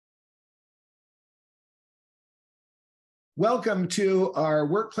Welcome to our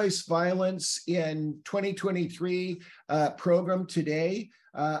Workplace Violence in 2023 program today.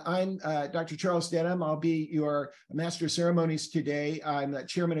 I'm Dr. Charles Denham. I'll be your Master of Ceremonies today. I'm the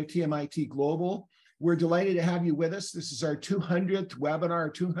Chairman of TMIT Global. We're delighted to have you with us. This is our 200th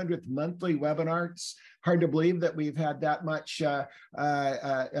webinar, 200th monthly webinar. It's hard to believe that we've had that much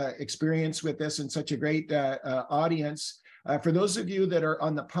experience with this and such a great audience. For those of you that are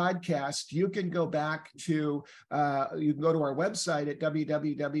on the podcast, you can go back to, you can go to our website at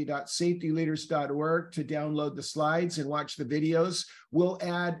www.safetyleaders.org to download the slides and watch the videos. We'll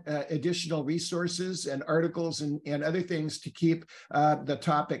add additional resources and articles and other things to keep the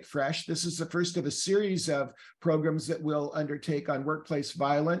topic fresh. This is the first of a series of programs that we'll undertake on workplace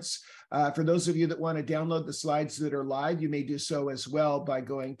violence. For those of you that want to download the slides that are live, you may do so as well by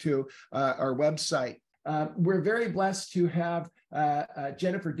going to our website. We're very blessed to have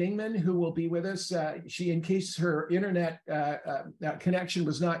Jennifer Dingman, who will be with us. She, in case her internet connection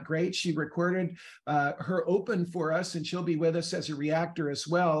was not great, she recorded her open for us, and she'll be with us as a reactor as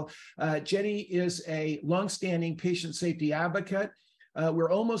well. Jenny is a longstanding patient safety advocate.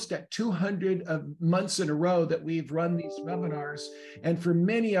 We're almost at 200 months in a row that we've run these webinars. And for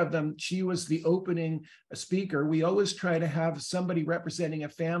many of them, she was the opening speaker. We always try to have somebody representing a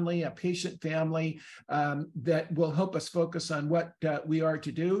family, a patient family, that will help us focus on what we are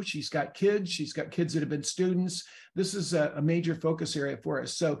to do. She's got kids that have been students. This is a major focus area for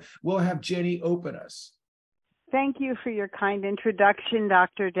us. So we'll have Jenny open us. Thank you for your kind introduction,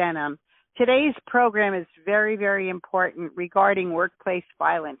 Dr. Denham. Today's program is very, very important regarding workplace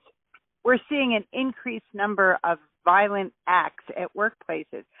violence. We're seeing an increased number of violent acts at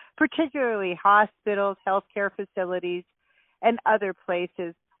workplaces, particularly hospitals, healthcare facilities, and other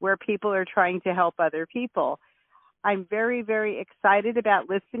places where people are trying to help other people. I'm very, very excited about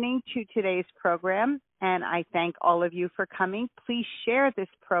listening to today's program, and I thank all of you for coming. Please share this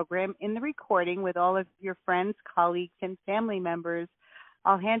program in the recording with all of your friends, colleagues, and family members.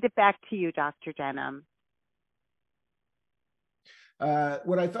 I'll hand it back to you, Dr. Denham.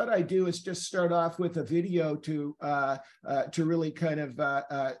 What I thought I'd do is just start off with a video to really kind of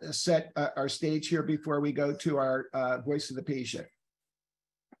set our stage here before we go to our Voice of the Patient.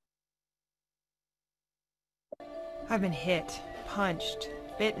 I've been hit, punched,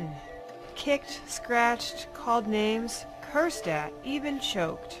 bitten, kicked, scratched, called names, cursed at, even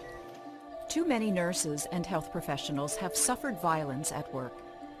choked. Too many nurses and health professionals have suffered violence at work.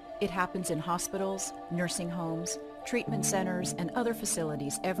 It happens in hospitals, nursing homes, treatment centers, and other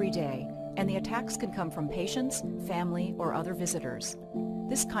facilities every day, and the attacks can come from patients, family, or other visitors.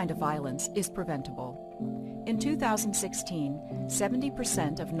 This kind of violence is preventable. In 2016,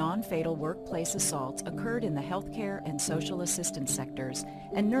 70% of non-fatal workplace assaults occurred in the healthcare and social assistance sectors,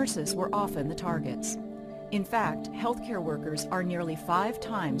 and nurses were often the targets. In fact, healthcare workers are nearly 5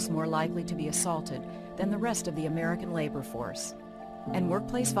 times more likely to be assaulted than the rest of the American labor force. And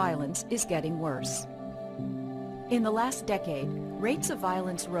workplace violence is getting worse. In the last decade, rates of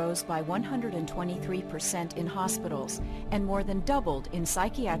violence rose by 123% in hospitals and more than doubled in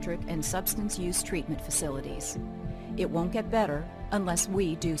psychiatric and substance use treatment facilities. It won't get better unless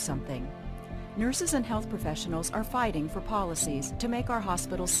we do something. Nurses and health professionals are fighting for policies to make our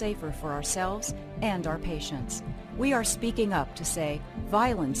hospitals safer for ourselves and our patients. We are speaking up to say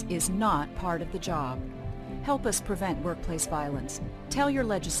violence is not part of the job. Help us prevent workplace violence. Tell your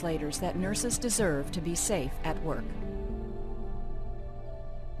legislators that nurses deserve to be safe at work.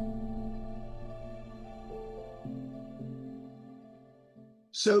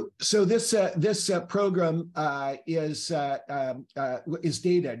 So this program is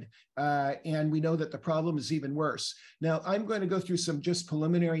dated, and we know that the problem is even worse. Now, I'm going to go through some just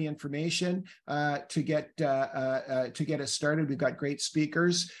preliminary information to get us started. We've got great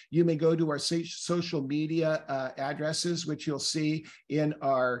speakers. You may go to our social media addresses, which you'll see in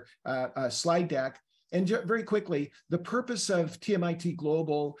our slide deck. And very quickly, the purpose of TMIT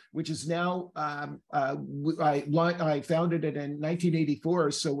Global, which is now, I founded it in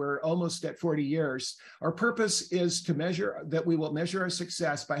 1984, so we're almost at 40 years. Our purpose is to we will measure our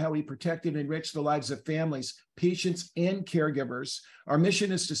success by how we protect and enrich the lives of families, patients, and caregivers. Our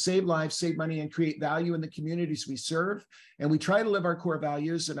mission is to save lives, save money, and create value in the communities we serve. And we try to live our core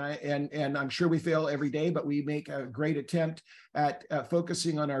values, and I'm sure we fail every day, but we make a great attempt at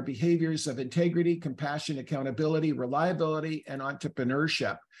focusing on our behaviors of integrity, compassion, compassion, accountability, reliability, and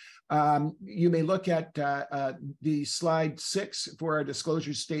entrepreneurship. You may look at the slide 6 for our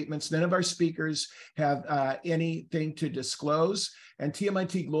disclosure statements. None of our speakers have anything to disclose, and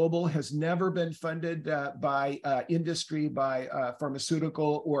TMIT Global has never been funded by industry, by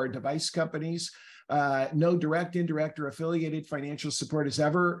pharmaceutical or device companies. No direct, indirect, or affiliated financial support has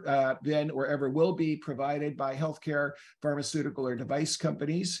ever been or ever will be provided by healthcare, pharmaceutical, or device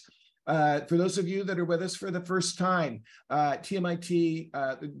companies. For those of you that are with us for the first time, TMIT,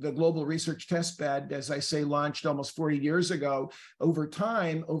 the Global Research Testbed, as I say, launched almost 40 years ago. Over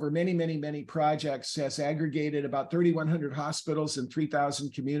time, over many, many, many projects, has aggregated about 3,100 hospitals and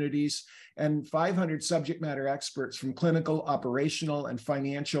 3,000 communities and 500 subject matter experts from clinical, operational, and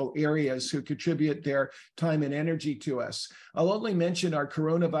financial areas who contribute their time and energy to us. I'll only mention our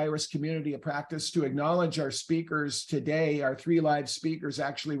coronavirus community of practice to acknowledge our speakers today. Our 3 live speakers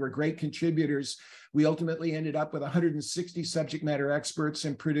actually were great contributors. We ultimately ended up with 160 subject matter experts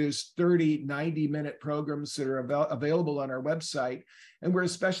and produced 30 90-minute programs that are available on our website. And we're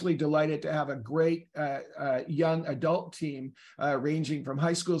especially delighted to have a great young adult team ranging from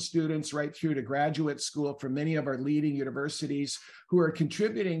high school students right through to graduate school from many of our leading universities who are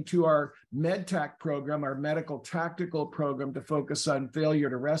contributing to our MedTac program, our medical tactical program, to focus on failure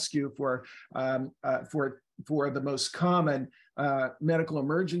to rescue for the most common medical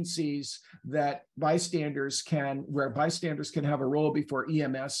emergencies that where bystanders can have a role before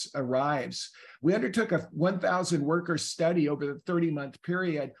EMS arrives. We undertook a 1,000 worker study over the 30-month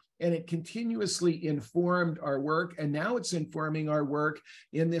period, and it continuously informed our work, and now it's informing our work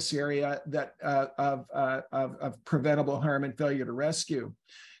in this area that of preventable harm and failure to rescue.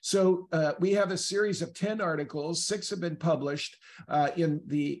 So we have a series of 10 articles. 6 have been published in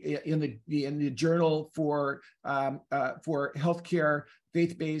the journal for healthcare,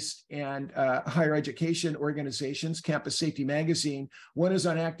 faith-based, and higher education organizations, Campus Safety Magazine. One is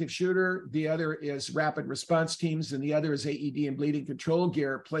on active shooter, the other is rapid response teams, and the other is AED and bleeding control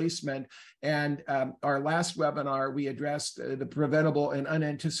gear placement. And our last webinar, we addressed the preventable and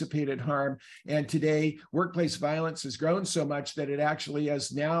unanticipated harm. And today, workplace violence has grown so much that it actually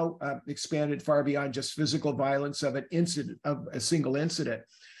has now expanded far beyond just physical violence of a single incident.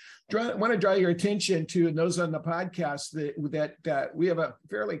 I want to draw your attention to, and those on the podcast, that we have a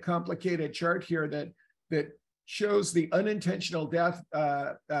fairly complicated chart here that shows the unintentional death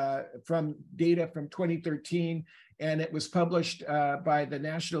from data from 2013, and it was published by the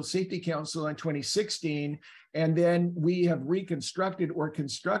National Safety Council in 2016. And then we have reconstructed or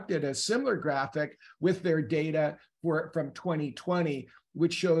constructed a similar graphic with their data from 2020,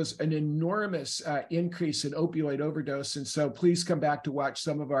 which shows an enormous increase in opioid overdose. And so please come back to watch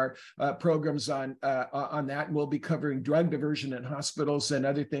some of our programs on that. And we'll be covering drug diversion in hospitals and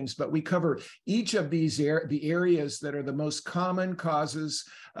other things, but we cover each of these the areas that are the most common causes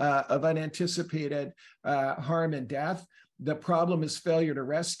of unanticipated harm and death. The problem is failure to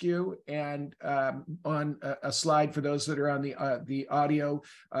rescue. And on a slide for those that are on the audio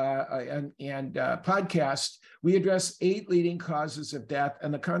and podcast, we address 8 leading causes of death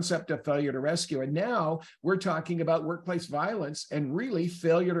and the concept of failure to rescue. And now we're talking about workplace violence and really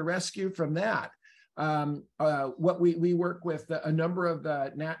failure to rescue from that. What we work with a number of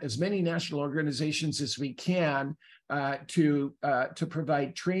as many national organizations as we can to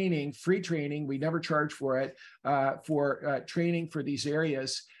provide training, free training. We never charge for it, for training for these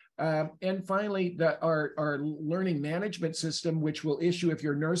areas. And finally, our learning management system, which will issue, if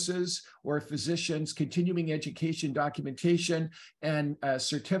you're nurses or physicians, continuing education documentation and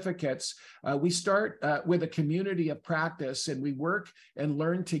certificates. We start with a community of practice, and we work and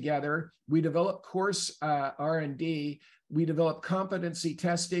learn together. We develop course R&D. We develop competency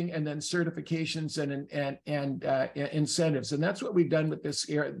testing, and then certifications and incentives. And that's what we've done with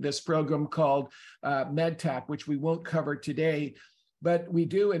this program called MedTac, which we won't cover today. But we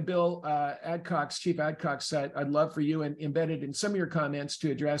do, and Bill Adcox, Chief Adcox, I'd love for you, and embedded in some of your comments,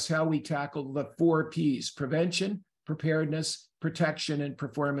 to address how we tackle the 4 Ps: prevention, preparedness, protection, and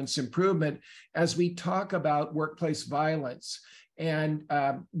performance improvement, as we talk about workplace violence. And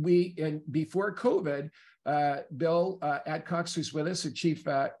before COVID, Bill Adcox, who's with us, the Chief,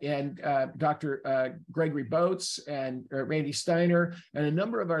 and Dr. Gregory Boats and Randy Steiner, and a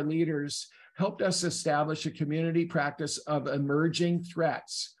number of our leaders helped us establish a community practice of emerging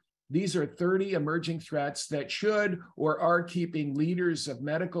threats. These are 30 emerging threats that should or are keeping leaders of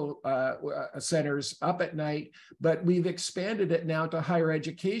medical centers up at night, but we've expanded it now to higher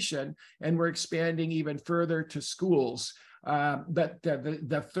education, and we're expanding even further to schools. But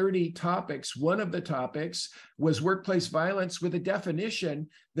the 30 topics, one of the topics was workplace violence, with a definition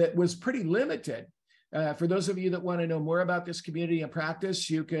that was pretty limited. For those of you that want to know more about this community and practice,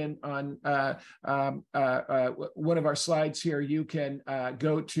 you can, on one of our slides here, you can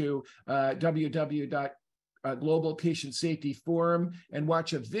go to Global Patient Safety Forum and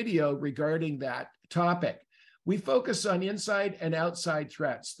watch a video regarding that topic. We focus on inside and outside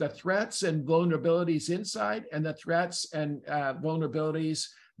threats, the threats and vulnerabilities inside and the threats and vulnerabilities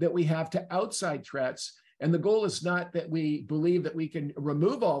that we have to outside threats. And the goal is not that we believe that we can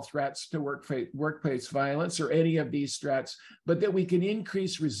remove all threats to workplace violence or any of these threats, but that we can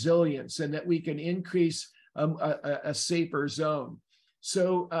increase resilience and that we can increase a safer zone.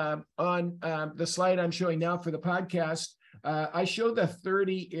 So on the slide I'm showing now for the podcast, I show the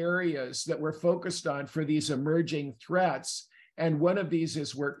 30 areas that we're focused on for these emerging threats. And one of these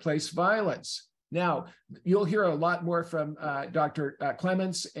is workplace violence. Now, you'll hear a lot more from Dr.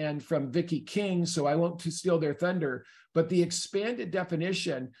 Clements and from Vicki King, so I won't steal their thunder, but the expanded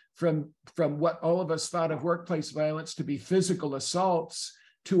definition from what all of us thought of workplace violence to be physical assaults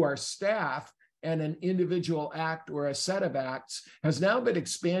to our staff and an individual act or a set of acts has now been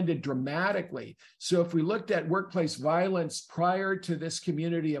expanded dramatically. So if we looked at workplace violence prior to this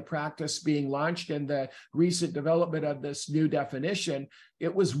community of practice being launched and the recent development of this new definition,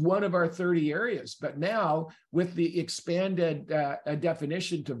 it was one of our 30 areas. But now with the expanded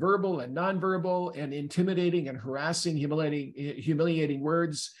definition to verbal and nonverbal and intimidating and harassing, humiliating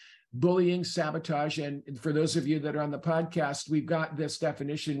words, bullying, sabotage, and for those of you that are on the podcast, we've got this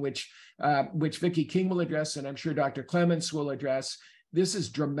definition which Vicki King will address, and I'm sure Dr. Clements will address. This has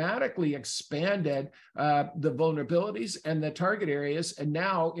dramatically expanded the vulnerabilities and the target areas, and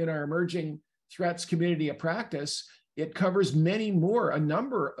now in our emerging threats community of practice, it covers many more, a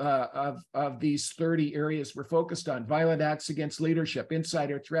number of these 30 areas we're focused on: violent acts against leadership,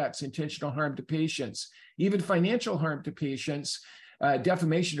 insider threats, intentional harm to patients, even financial harm to patients,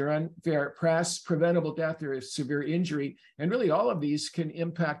 defamation or unfair press, preventable death or severe injury, and really all of these can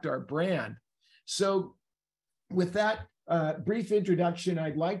impact our brand. So with that brief introduction,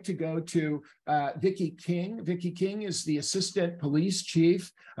 I'd like to go to Vicki King. Vicki King is the Assistant Police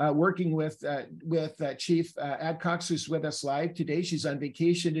Chief, working with Chief Adcox, who's with us live today. She's on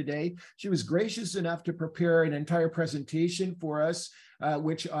vacation today. She was gracious enough to prepare an entire presentation for us,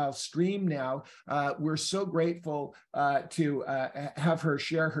 which I'll stream now. We're so grateful to have her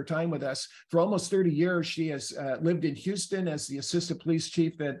share her time with us. For almost 30 years, she has lived in Houston as the Assistant Police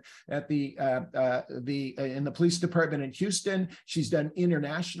Chief in the police department in Houston. She's done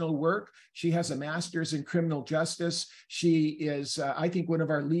international work. She has a master's in criminal justice. She is, I think, one of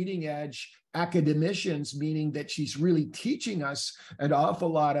our leading edge academicians, meaning that she's really teaching us an awful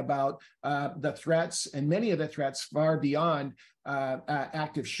lot about the threats, and many of the threats far beyond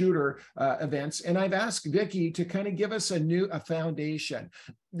active shooter events. And I've asked Vicki to kind of give us a foundation.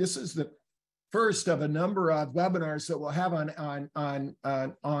 This is the first of a number of webinars that we'll have on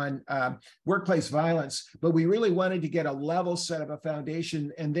workplace violence, but we really wanted to get a level set of a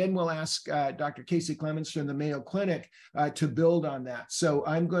foundation, and then we'll ask Dr. Casey Clements from the Mayo Clinic to build on that. So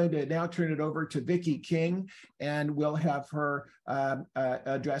I'm going to now turn it over to Vicki King, and we'll have her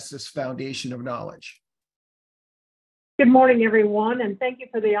address this foundation of knowledge. Good morning, everyone, and thank you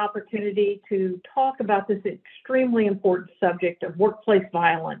for the opportunity to talk about this extremely important subject of workplace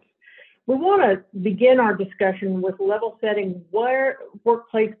violence. We want to begin our discussion with level setting where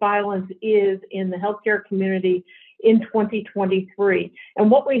workplace violence is in the healthcare community in 2023. And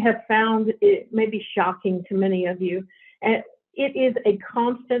what we have found, it may be shocking to many of you, and it is a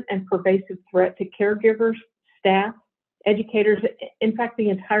constant and pervasive threat to caregivers, staff, educators, in fact, the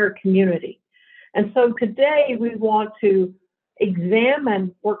entire community. And so today we want to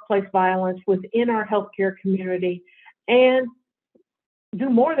examine workplace violence within our healthcare community and do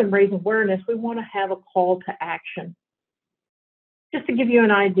more than raise awareness. We want to have a call to action. Just to give you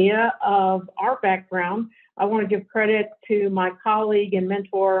an idea of our background, I want to give credit to my colleague and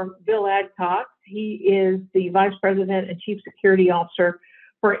mentor, Bill Adcox. He is the Vice President and Chief Security Officer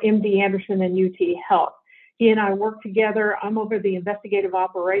for MD Anderson and UT Health. He and I work together. I'm over the Investigative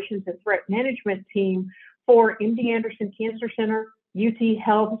Operations and Threat Management team for MD Anderson Cancer Center, UT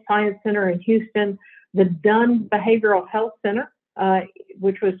Health Science Center in Houston, the Dunn Behavioral Health Center,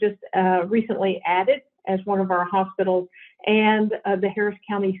 which was just recently added as one of our hospitals, and the Harris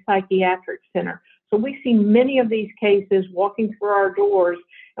County Psychiatric Center. So we see many of these cases walking through our doors,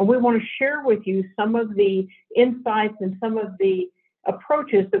 and we want to share with you some of the insights and some of the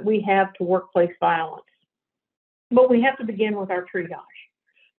approaches that we have to workplace violence. But we have to begin with our triage.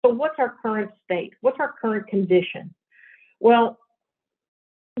 So what's our current state? What's our current condition? Well,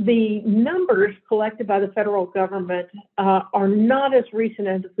 The numbers collected by the federal government are not as recent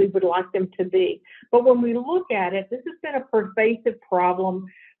as we would like them to be. But when we look at it, this has been a pervasive problem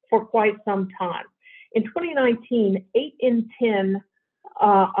for quite some time. In 2019, 8 in 10,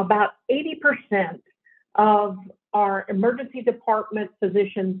 about 80% of our emergency department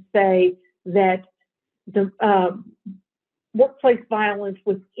physicians say that the workplace violence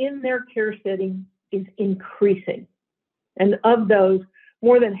within their care setting is increasing. And of those,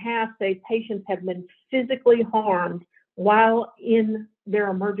 more than half say patients have been physically harmed while in their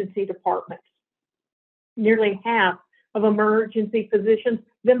emergency departments. Nearly half of emergency physicians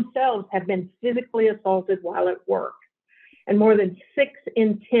themselves have been physically assaulted while at work. And more than 6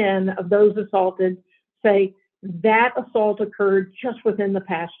 in 10 of those assaulted say that assault occurred just within the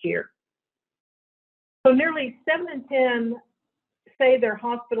past year. So nearly 7 in 10 say their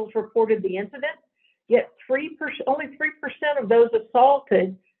hospitals reported the incident, yet only 3% of those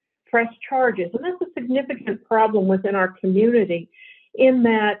assaulted press charges. And that's a significant problem within our community, in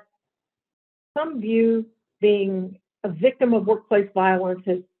that some view being a victim of workplace violence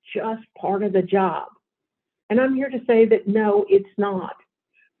as just part of the job. And I'm here to say that no, it's not.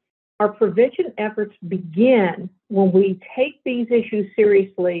 Our prevention efforts begin when we take these issues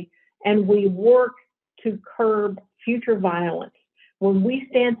seriously and we work to curb future violence, when we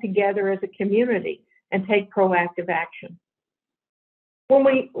stand together as a community and take proactive action. When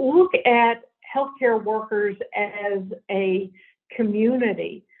we look at healthcare workers as a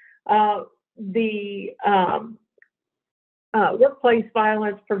community, the Workplace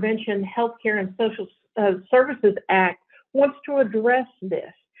Violence Prevention, Healthcare and Social Services Act wants to address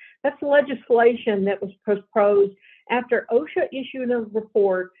this. That's legislation that was proposed after OSHA issued a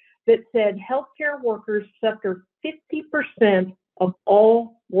report that said healthcare workers suffer 50% of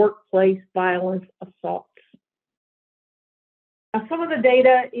all workplace violence assaults. Now, some of the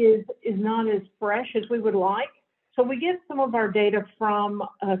data is not as fresh as we would like, so we get some of our data from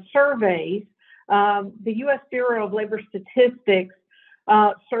surveys. The U.S. Bureau of Labor Statistics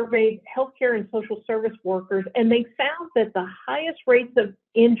surveyed healthcare and social service workers, and they found that the highest rates of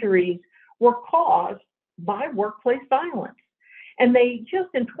injuries were caused by workplace violence. And they just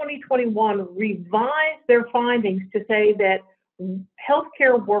in 2021 revised their findings to say that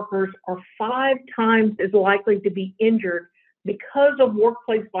healthcare workers are 5 times as likely to be injured because of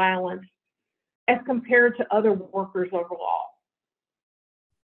workplace violence as compared to other workers overall.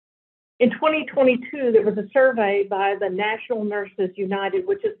 In 2022, there was a survey by the National Nurses United,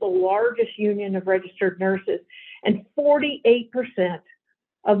 which is the largest union of registered nurses, and 48%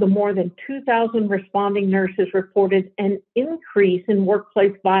 of the more than 2,000 responding nurses reported an increase in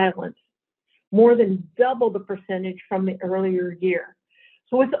workplace violence, more than double the percentage from the earlier year.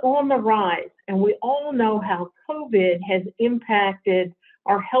 So it's on the rise, and we all know how COVID has impacted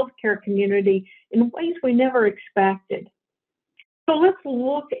our healthcare community in ways we never expected. So let's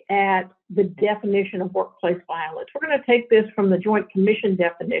look at the definition of workplace violence. We're going to take this from the Joint Commission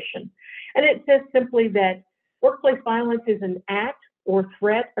definition, and it says simply that workplace violence is an act or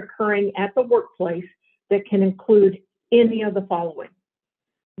threat occurring at the workplace that can include any of the following: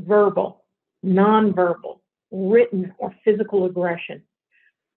 verbal, nonverbal, written or physical aggression,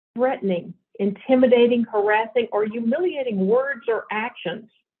 threatening, intimidating, harassing, or humiliating words or actions,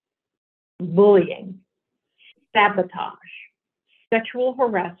 bullying, sabotage, sexual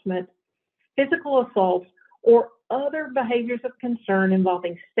harassment, physical assaults, or other behaviors of concern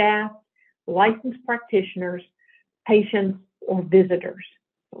involving staff, licensed practitioners, patients, or visitors.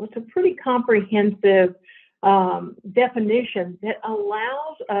 So it's a pretty comprehensive definition that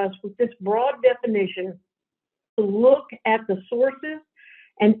allows us, with this broad definition, to look at the sources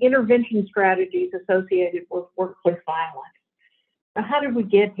and intervention strategies associated with workplace violence. Now, how did we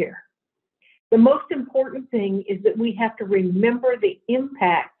get here? The most important thing is that we have to remember the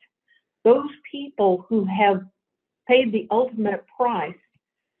impact those people who have paid the ultimate price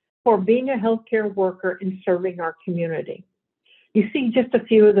for being a healthcare worker and serving our community. You see just a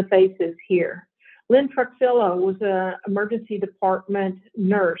few of the faces here. Lynn Truxillo was an emergency department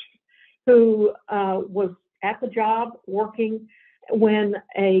nurse who was at the job working when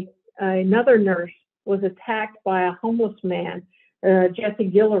another nurse was attacked by a homeless man, Jesse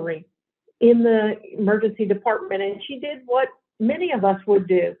Guillory, in the emergency department. And she did what many of us would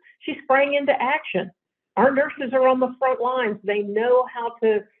do. She sprang into action. Our nurses are on the front lines. They know how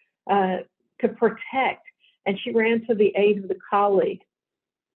to protect. And she ran to the aid of the colleague.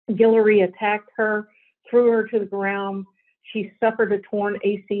 Guillory attacked her, threw her to the ground. She suffered a torn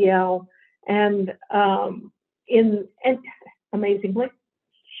ACL, and amazingly,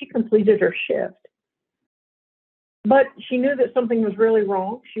 she completed her shift. But she knew that something was really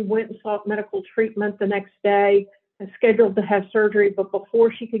wrong. She went and sought medical treatment the next day and scheduled to have surgery. But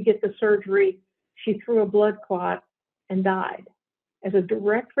before she could get the surgery, she threw a blood clot and died as a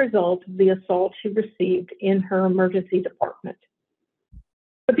direct result of the assault she received in her emergency department.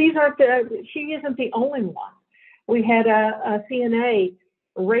 But she isn't the only one. We had a CNA,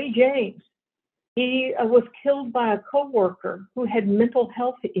 Ray James. He was killed by a coworker who had mental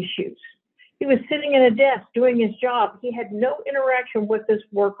health issues. He was sitting at a desk doing his job. He had no interaction with this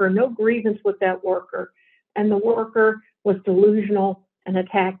worker, no grievance with that worker. And the worker was delusional and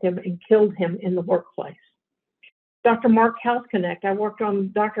attacked him and killed him in the workplace. Dr. Mark Houseknecht, I worked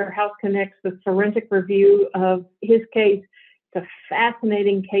on Dr. Houseknecht's forensic review of his case. It's a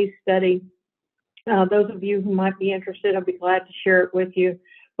fascinating case study. Those of you who might be interested, I'll be glad to share it with you.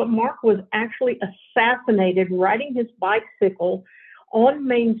 But Mark was actually assassinated riding his bicycle on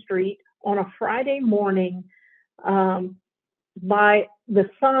Main Street on a Friday morning by the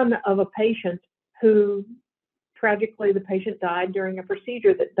son of a patient who, tragically, the patient died during a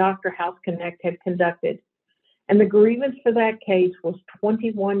procedure that Dr. Houseknecht had conducted. And the grievance for that case was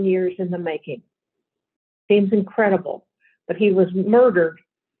 21 years in the making. Seems incredible, but he was murdered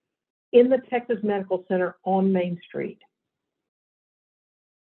in the Texas Medical Center on Main Street.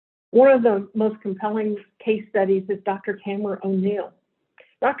 One of the most compelling case studies is Dr. Tamara O'Neill.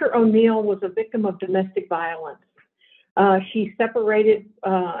 Dr. O'Neill was a victim of domestic violence. She separated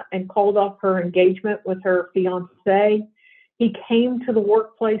and called off her engagement with her fiancé. He came to the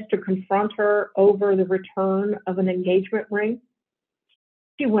workplace to confront her over the return of an engagement ring.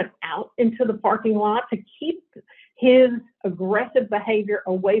 She went out into the parking lot to keep his aggressive behavior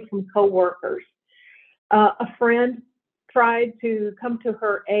away from coworkers. A friend tried to come to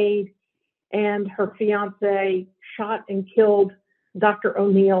her aid, and her fiance shot and killed Dr.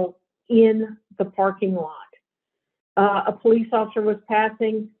 O'Neill in the parking lot. A police officer was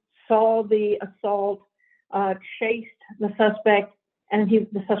passing, saw the assault, chased the suspect, and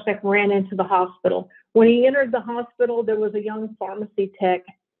the suspect ran into the hospital. When he entered the hospital, there was a young pharmacy tech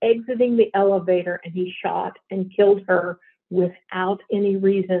exiting the elevator, and he shot and killed her without any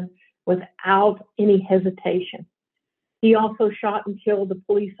reason, without any hesitation. He also shot and killed the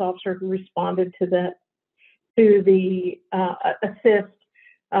police officer who responded to assist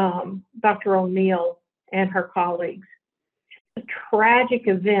Dr. O'Neill and her colleagues. It's a tragic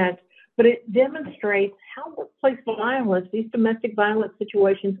event, but it demonstrates how workplace violence, these domestic violence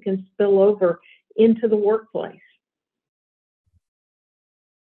situations, can spill over into the workplace.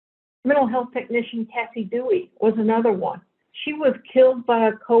 Mental health technician Cassie Dewey was another one. She was killed by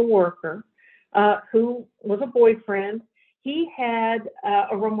a coworker who was a boyfriend. He had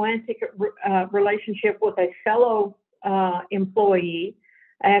a romantic relationship with a fellow employee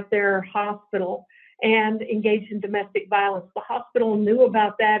at their hospital and engaged in domestic violence. The hospital knew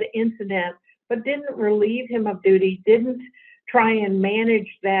about that incident, but didn't relieve him of duty, didn't try and manage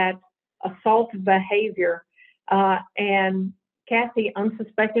that assault behavior. And Kathy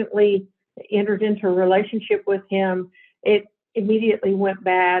unsuspectingly entered into a relationship with him. It immediately went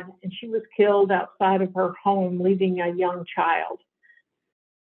bad, and she was killed outside of her home, leaving a young child.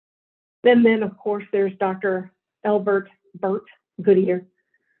 Then of course, there's Dr. Bert Goodyear,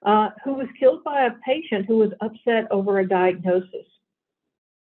 who was killed by a patient who was upset over a diagnosis.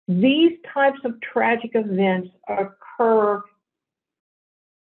 These types of tragic events occur,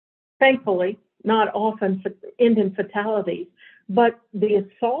 thankfully, not often end in fatalities, but the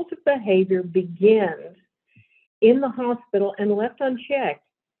assault of behavior begins in the hospital and left unchecked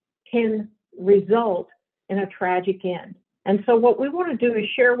can result in a tragic end. And so what we want to do is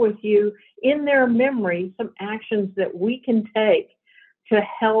share with you in their memory some actions that we can take to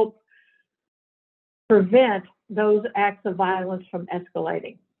help prevent those acts of violence from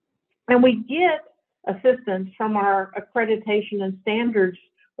escalating. And we get assistance from our accreditation and standards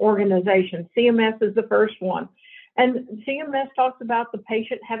organization. CMS is the first one. And CMS talks about the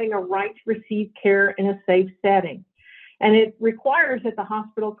patient having a right to receive care in a safe setting. And it requires that the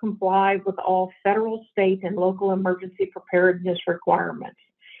hospital comply with all federal, state, and local emergency preparedness requirements.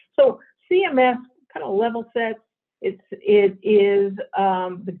 So CMS kind of level sets. It is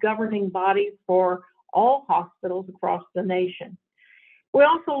the governing body for all hospitals across the nation. We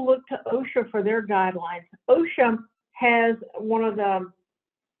also look to OSHA for their guidelines. OSHA has one of the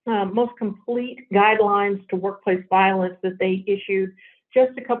most complete guidelines to workplace violence that they issued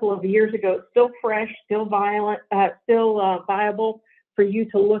just a couple of years ago. It's still fresh, still viable for you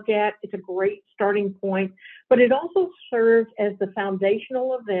to look at. It's a great starting point, but it also serves as the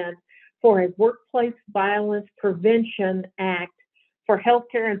foundational event for a Workplace Violence Prevention Act for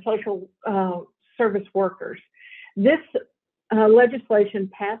healthcare and social service workers. This legislation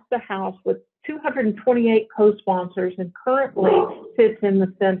passed the House with 228 co-sponsors and currently sits in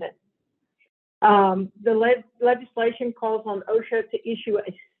the Senate. The legislation calls on OSHA to issue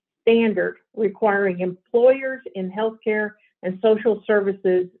a standard requiring employers in healthcare and social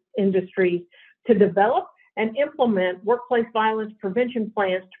services industries to develop and implement workplace violence prevention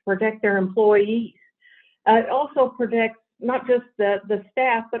plans to protect their employees. It also protects not just the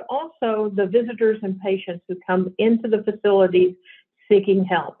staff, but also the visitors and patients who come into the facilities seeking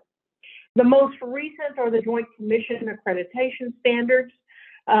help. The most recent are the Joint Commission accreditation standards,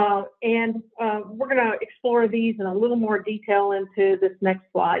 and we're going to explore these in a little more detail into this next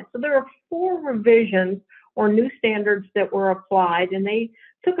slide. So there are 4 revisions or new standards that were applied, and they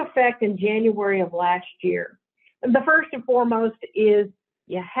took effect in January of last year. And the first and foremost is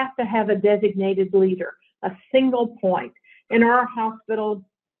you have to have a designated leader, a single point. In our hospital,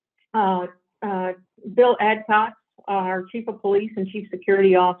 Bill Adcock, our Chief of Police and Chief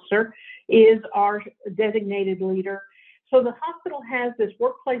Security Officer, is our designated leader. So the hospital has this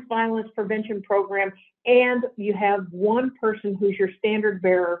workplace violence prevention program, and you have one person who's your standard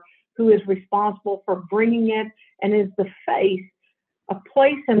bearer who is responsible for bringing it and is the face, a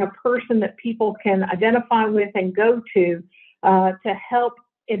place and a person that people can identify with and go to help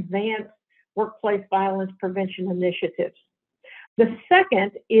advance workplace violence prevention initiatives. The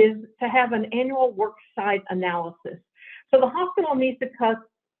second is to have an annual worksite analysis. So the hospital needs to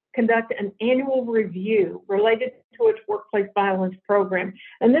conduct an annual review related to its workplace violence program.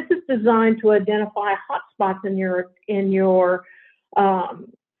 And this is designed to identify hotspots in your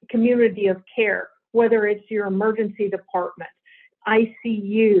community of care, whether it's your emergency department,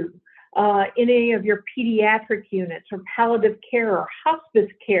 ICU, any of your pediatric units or palliative care or hospice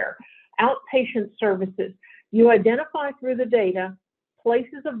care, outpatient services. You identify through the data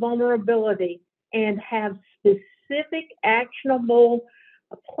places of vulnerability and have specific actionable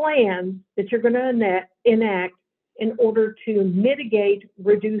plans that you're going to enact in order to mitigate,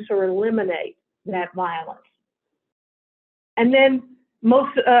 reduce, or eliminate that violence. And then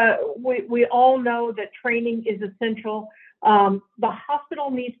we all know that training is essential. The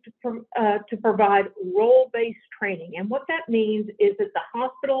hospital needs to provide role-based training. And what that means is that the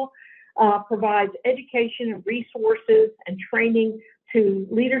hospital provides education and resources and training to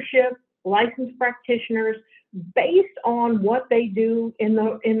leadership, licensed practitioners, based on what they do in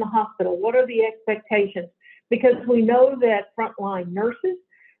the hospital. What are the expectations? Because we know that frontline nurses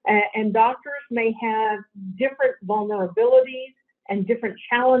and doctors may have different vulnerabilities and different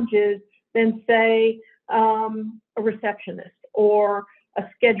challenges than, say, a receptionist or a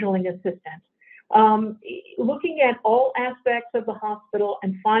scheduling assistant. Looking at all aspects of the hospital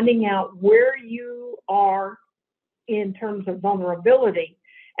and finding out where you are in terms of vulnerability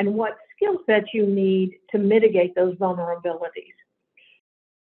and what skill sets you need to mitigate those vulnerabilities.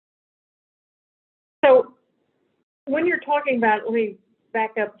 So when you're talking about, let me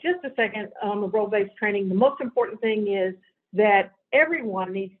back up just a second on the role-based training. The most important thing is that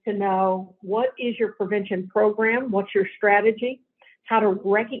everyone needs to know what is your prevention program, what's your strategy, how to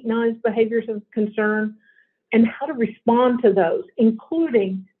recognize behaviors of concern, and how to respond to those,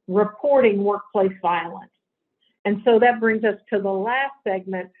 including reporting workplace violence. And so that brings us to the last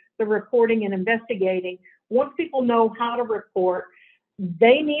segment, the reporting and investigating. Once people know how to report,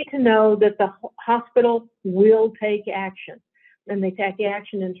 they need to know that the hospital will take action. And they take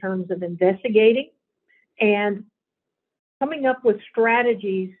action in terms of investigating and coming up with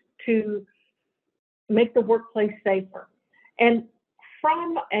strategies to make the workplace safer. And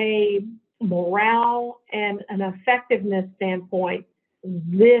from a morale and an effectiveness standpoint,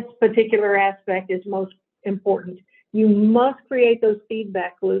 this particular aspect is most important. You must create those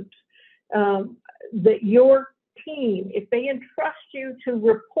feedback loops that your team, if they entrust you to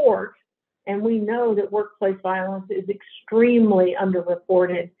report, and we know that workplace violence is extremely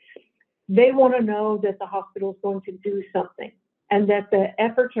underreported, they want to know that the hospital is going to do something and that the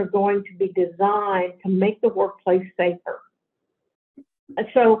efforts are going to be designed to make the workplace safer.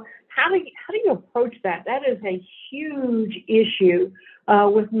 So how do you approach that? That is a huge issue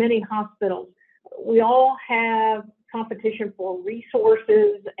with many hospitals. We all have competition for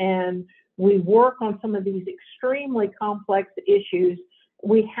resources, and we work on some of these extremely complex issues.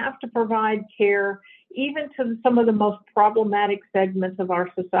 We have to provide care even to some of the most problematic segments of our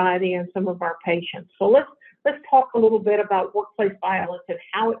society and some of our patients. So let's talk a little bit about workplace violence and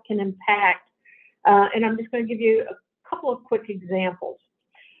how it can impact. And I'm just going to give you a couple of quick examples.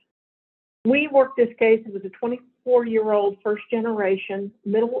 We worked this case. It was a 24-year-old first-generation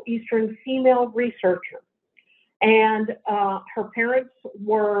Middle Eastern female researcher. And her parents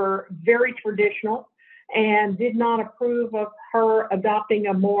were very traditional, and did not approve of her adopting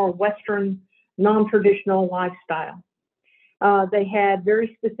a more Western, non-traditional lifestyle. They had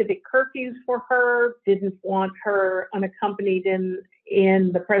very specific curfews for her, didn't want her unaccompanied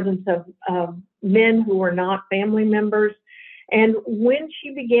in the presence of men who were not family members. And when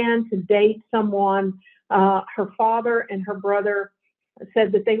she began to date someone, her father and her brother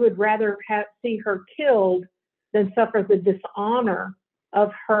said that they would rather see her killed than suffer the dishonor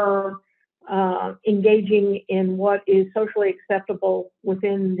of her engaging in what is socially acceptable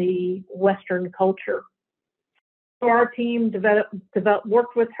within the Western culture. So our team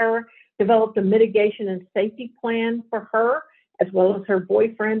worked with her, developed a mitigation and safety plan for her, as well as her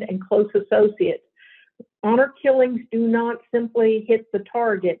boyfriend and close associates. Honor killings do not simply hit the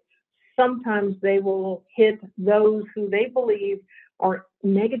target. Sometimes they will hit those who they believe are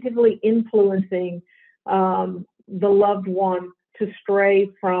negatively influencing the loved one to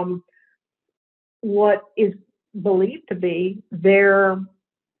stray from what is believed to be their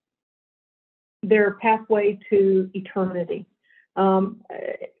pathway to eternity.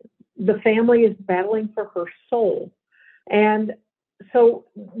 The family is battling for her soul. And so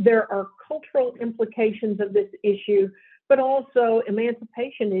there are cultural implications of this issue, but also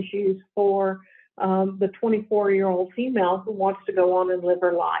emancipation issues for the 24-year-old female who wants to go on and live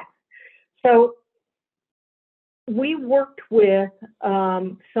her life. So we worked with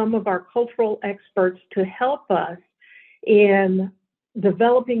some of our cultural experts to help us in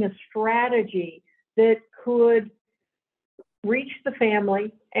developing a strategy that could reach the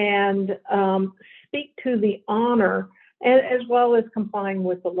family and speak to the honor, as well as complying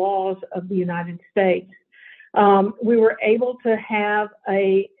with the laws of the United States. We were able to have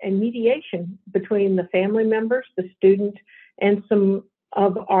a mediation between the family members, the student, and some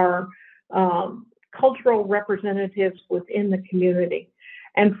of our cultural representatives within the community.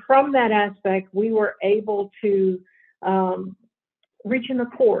 And from that aspect, we were able to reach an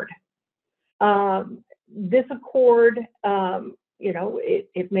accord. This accord,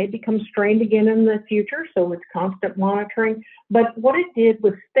 it may become strained again in the future, so it's constant monitoring. But what it did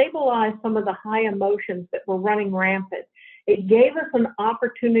was stabilize some of the high emotions that were running rampant. It gave us an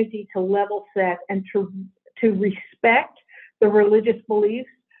opportunity to level set and to respect the religious beliefs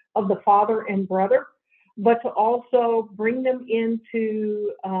of the father and brother, but to also bring them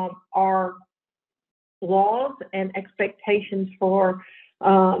into our laws and expectations for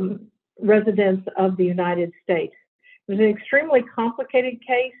residents of the United States. It was an extremely complicated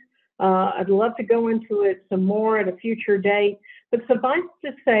case. I'd love to go into it some more at a future date, but suffice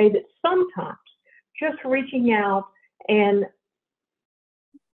to say that sometimes just reaching out and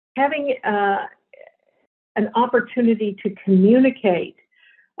having an opportunity to communicate,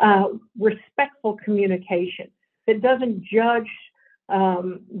 respectful communication that doesn't judge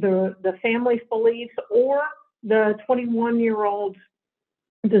the family's beliefs or the 21-year-old's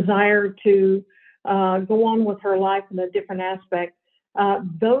desire to go on with her life in a different aspect.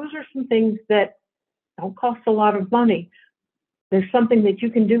 Those are some things that don't cost a lot of money. There's something that you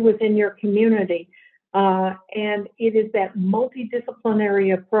can do within your community. And it is that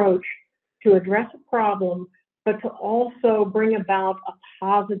multidisciplinary approach to address a problem, but to also bring about a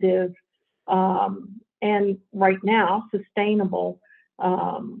positive and right now sustainable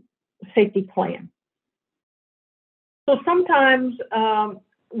safety plan. So sometimes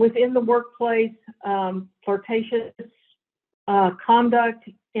within the workplace, flirtatious conduct,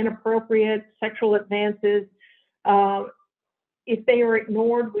 inappropriate sexual advances, if they are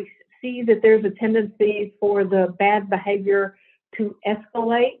ignored, we see that there's a tendency for the bad behavior to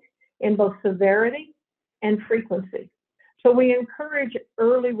escalate in both severity and frequency. So we encourage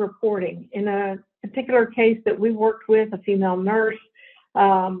early reporting. In a particular case that we worked with, a female nurse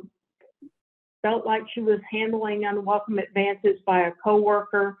felt like she was handling unwelcome advances by a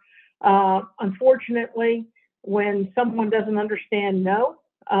coworker. Unfortunately, when someone doesn't understand no,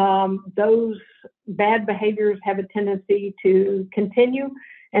 those bad behaviors have a tendency to continue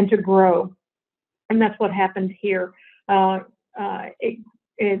and to grow. And that's what happened here.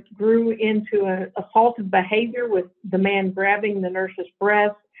 It grew into an assaultive behavior with the man grabbing the nurse's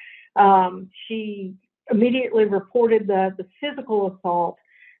breast. She immediately reported the physical assault,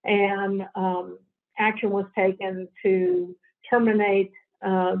 and action was taken to terminate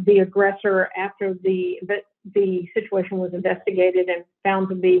the aggressor after the situation was investigated and found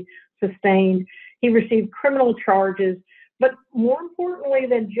to be sustained. He received criminal charges, but more importantly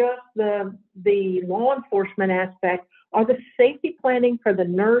than just the law enforcement aspect are the safety planning for the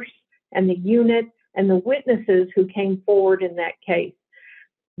nurse and the unit and the witnesses who came forward in that case.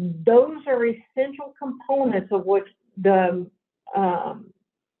 Those are essential components of which the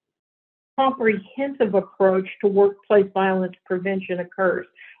comprehensive approach to workplace violence prevention occurs.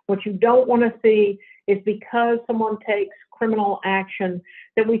 What you don't want to see is because someone takes criminal action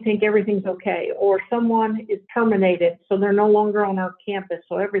that we think everything's okay, or someone is terminated so they're no longer on our campus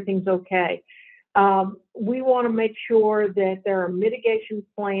so everything's okay. We want to make sure that there are mitigation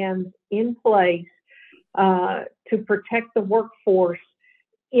plans in place to protect the workforce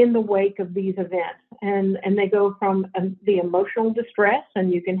in the wake of these events. And they go from the emotional distress,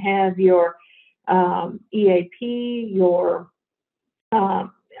 and you can have your EAP,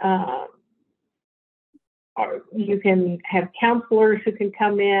 you can have counselors who can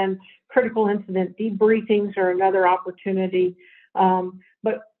come in. Critical incident debriefings are another opportunity.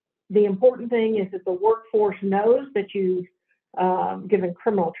 But the important thing is that the workforce knows that you've given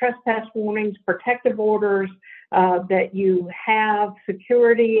criminal trespass warnings, protective orders, that you have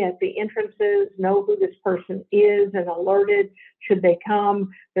security at the entrances, know who this person is and alerted should they come.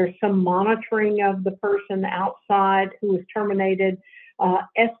 There's some monitoring of the person outside who was terminated,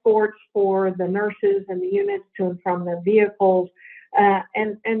 escorts for the nurses and the units to and from their vehicles,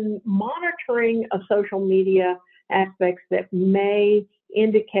 and monitoring of social media aspects that may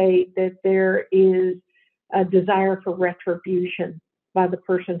indicate that there is a desire for retribution by the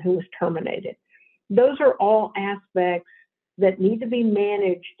person who was terminated. Those are all aspects that need to be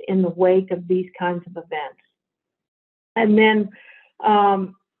managed in the wake of these kinds of events. And then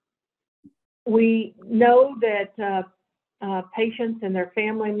we know that patients and their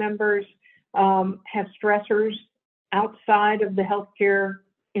family members have stressors outside of the healthcare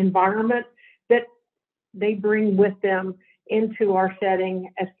environment that they bring with them into our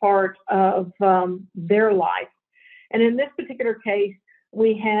setting as part of their life. And in this particular case,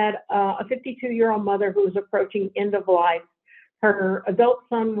 we had a 52-year-old mother who was approaching end of life. Her adult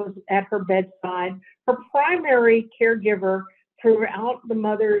son was at her bedside. Her primary caregiver throughout the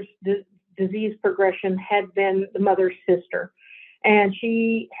mother's disease progression had been the mother's sister. And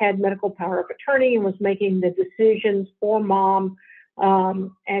she had medical power of attorney and was making the decisions for mom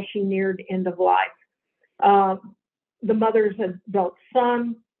as she neared end of life. The mother's adult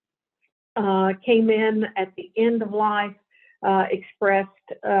son came in at the end of life, expressed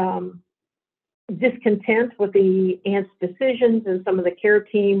discontent with the aunt's decisions and some of the care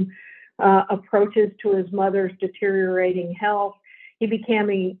team approaches to his mother's deteriorating health. He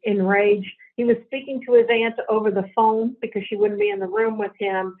became enraged. He was speaking to his aunt over the phone because she wouldn't be in the room with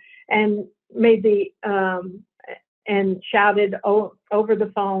him, and made and shouted over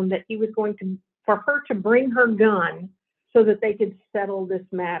the phone that he was going for her to bring her gun so that they could settle this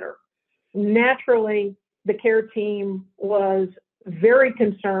matter. Naturally, the care team was very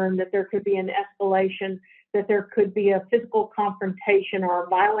concerned that there could be an escalation, that there could be a physical confrontation or a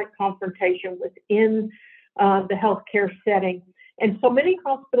violent confrontation within the healthcare setting. And so many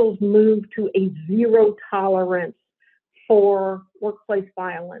hospitals moved to a zero tolerance for workplace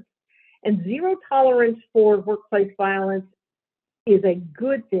violence. And zero tolerance for workplace violence is a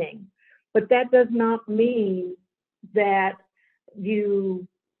good thing, but that does not mean that you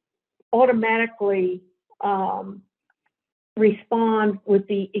automatically respond with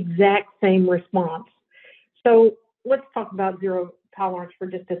the exact same response. So let's talk about zero tolerance for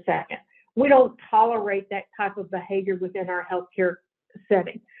just a second. We don't tolerate that type of behavior within our healthcare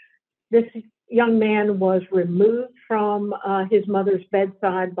setting. This young man was removed from his mother's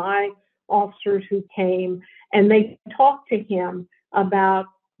bedside by officers who came, and they talked to him about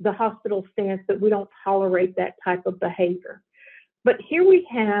the hospital stance that we don't tolerate that type of behavior. But here we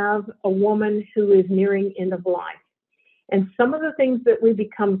have a woman who is nearing end of life. And some of the things that we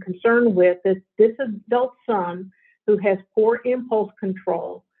become concerned with is this adult son who has poor impulse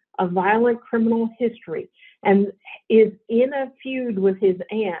control, a violent criminal history, and is in a feud with his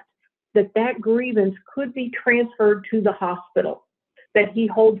aunt, that grievance could be transferred to the hospital, that he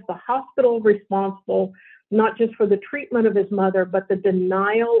holds the hospital responsible not just for the treatment of his mother, but the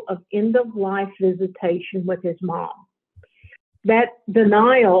denial of end-of-life visitation with his mom. That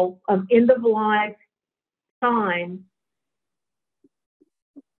denial of end-of-life time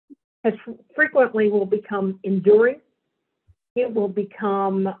has frequently will become enduring. It will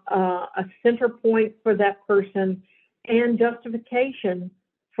become a center point for that person and justification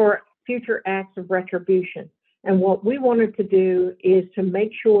for future acts of retribution. And what we wanted to do is to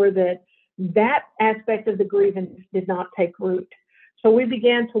make sure that that aspect of the grievance did not take root. So we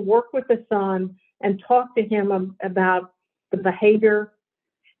began to work with the son and talk to him about the behavior,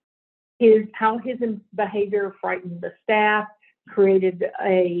 how his behavior frightened the staff, created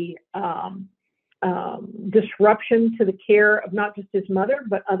a disruption to the care of not just his mother,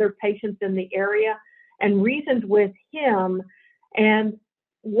 but other patients in the area, and reasoned with him and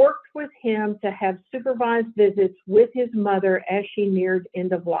worked with him to have supervised visits with his mother as she neared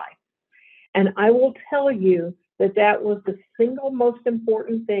end of life. And I will tell you that that was the single most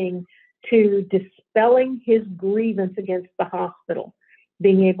important thing to dispelling his grievance against the hospital.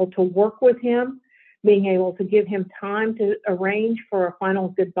 Being able to work with him, being able to give him time to arrange for a final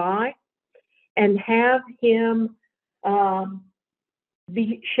goodbye, and have him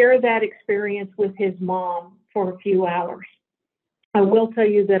share that experience with his mom for a few hours. I will tell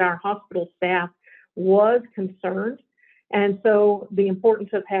you that our hospital staff was concerned, and so the importance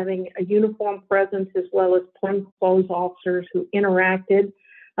of having a uniform presence as well as plainclothes officers who interacted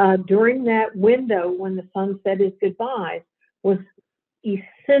during that window when the son said his goodbyes was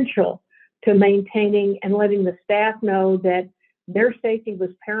essential to maintaining and letting the staff know that their safety was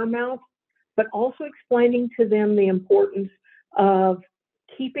paramount, but also explaining to them the importance of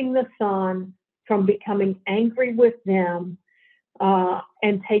keeping the son from becoming angry with them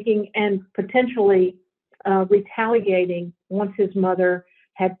and taking and potentially retaliating once his mother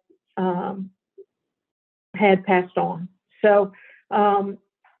had passed on. So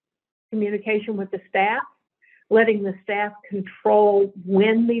communication with the staff, letting the staff control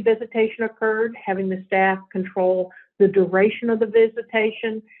when the visitation occurred, having the staff control the duration of the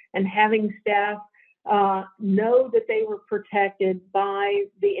visitation, and having staff know that they were protected by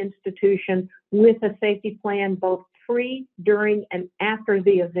the institution with a safety plan both pre, during, and after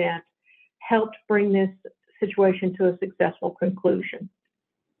the event helped bring this situation to a successful conclusion.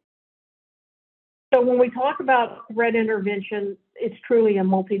 So when we talk about threat intervention, it's truly a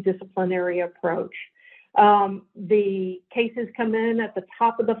multidisciplinary approach. The cases come in at the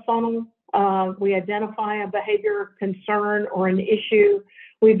top of the funnel. We identify a behavior of concern or an issue.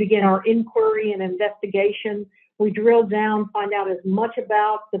 We begin our inquiry and investigation. We drill down, find out as much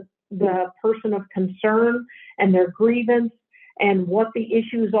about the person of concern and their grievance and what the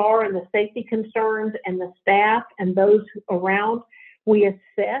issues are and the safety concerns and the staff and those around. We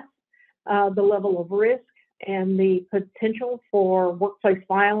assess the level of risk and the potential for workplace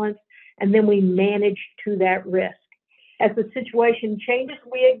violence, and then we manage to that risk. As the situation changes,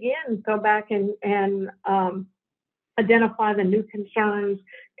 we again go back and identify the new concerns,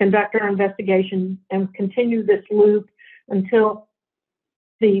 conduct our investigation, and continue this loop until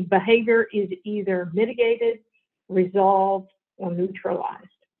the behavior is either mitigated, resolved, or neutralized.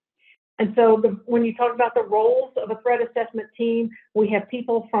 And so when you talk about the roles of a threat assessment team, we have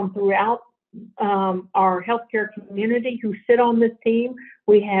people from throughout our healthcare community who sit on this team.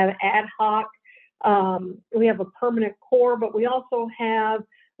 We have ad hoc, we have a permanent core, but we also have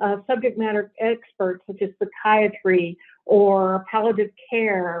subject matter experts such as psychiatry or palliative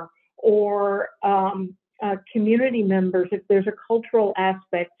care or community members, if there's a cultural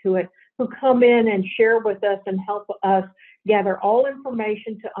aspect to it, who come in and share with us and help us gather all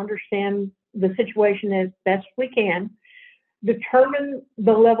information to understand the situation as best we can, determine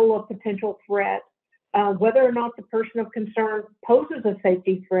the level of potential threat, whether or not the person of concern poses a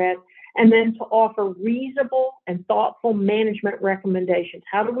safety threat, and then to offer reasonable and thoughtful management recommendations.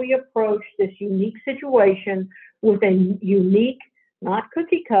 How do we approach this unique situation with a unique, not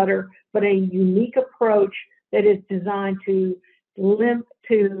cookie cutter, but a unique approach that is designed to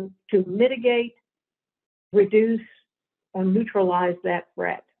mitigate, reduce, or neutralize that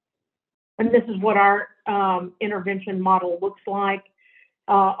threat? And this is what our intervention model looks like.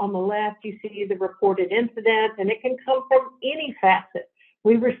 On the left, you see the reported incident, and it can come from any facet.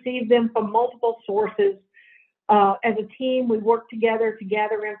 We receive them from multiple sources. As a team, we work together to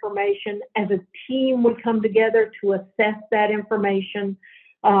gather information. As a team, we come together to assess that information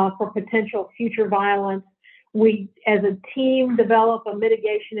for potential future violence. We, as a team, develop a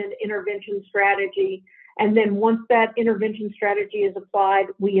mitigation and intervention strategy. And then once that intervention strategy is applied,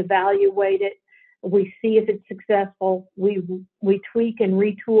 we evaluate it. We see if it's successful. We tweak and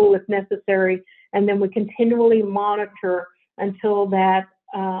retool if necessary. And then we continually monitor until that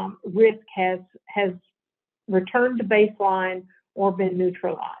risk has returned to baseline or been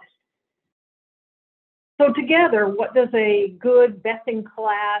neutralized. So together, what does a good,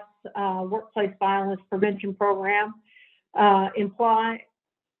 best-in-class workplace violence prevention program imply?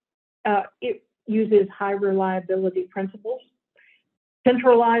 It uses high reliability principles.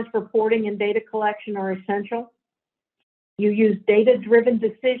 Centralized reporting and data collection are essential. You use data-driven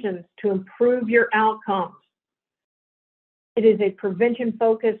decisions to improve your outcomes. It is a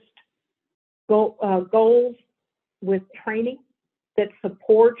prevention-focused goals with training that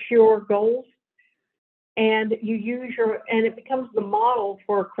supports your goals. And you use and it becomes the model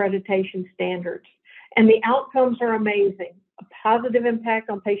for accreditation standards. And the outcomes are amazing. A positive impact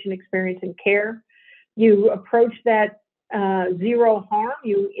on patient experience and care. You approach that zero harm.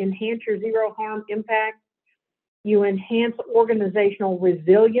 You enhance your zero harm impact. You enhance organizational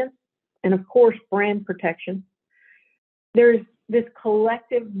resilience and, of course, brand protection. There's this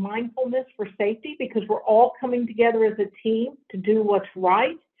collective mindfulness for safety because we're all coming together as a team to do what's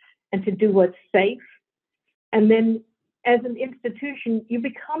right and to do what's safe. And then as an institution, you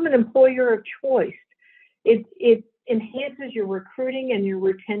become an employer of choice. It enhances your recruiting and your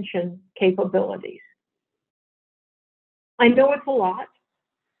retention capabilities. I know it's a lot,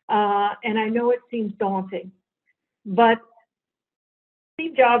 and I know it seems daunting, but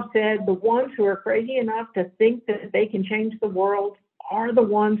Steve Jobs said the ones who are crazy enough to think that they can change the world are the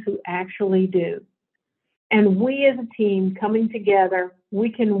ones who actually do. And we as a team coming together, we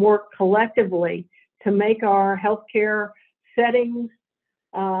can work collectively to make our healthcare settings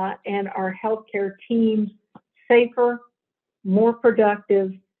and our healthcare teams safer, more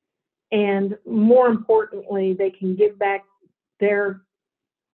productive, and more importantly, they can give back their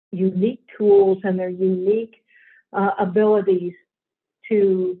unique tools and their unique abilities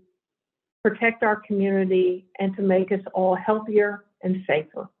to protect our community and to make us all healthier and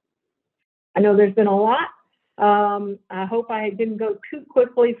safer. I know there's been a lot. I hope I didn't go too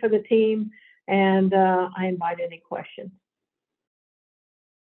quickly for the team, and I invite any questions.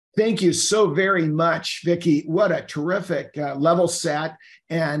 Thank you so very much, Vicki. What a terrific level set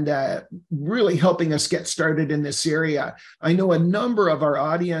and really helping us get started in this area. I know a number of our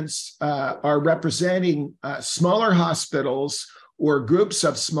audience are representing smaller hospitals or groups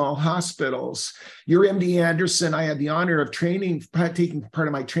of small hospitals. You're MD Anderson. I had the honor of taking part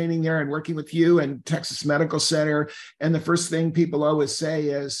of my training there and working with you and Texas Medical Center. And the first thing people always say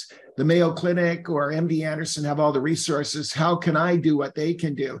is, the Mayo Clinic or MD Anderson have all the resources. How can I do what they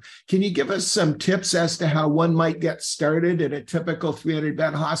can do? Can you give us some tips as to how one might get started at a typical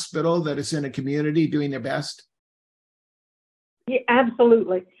 300-bed hospital that is in a community doing their best? Yeah,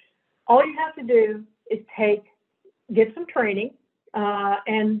 absolutely. All you have to do is get some training,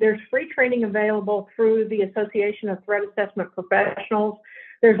 and there's free training available through the Association of Threat Assessment Professionals.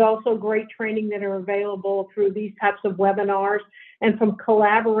 There's also great training that are available through these types of webinars and from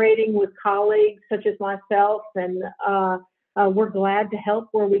collaborating with colleagues such as myself, and we're glad to help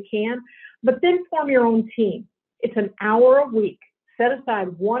where we can. But then form your own team. It's an hour a week. Set aside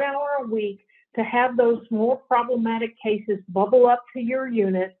 1 hour a week to have those more problematic cases bubble up to your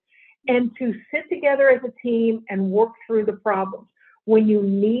unit and to sit together as a team and work through the problems. When you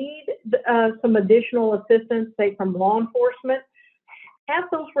need some additional assistance, say from law enforcement, have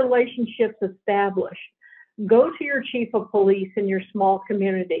those relationships established. Go to your chief of police in your small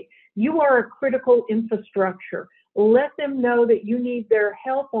community. You are a critical infrastructure. Let them know that you need their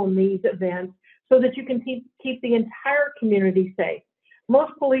help on these events so that you can keep the entire community safe.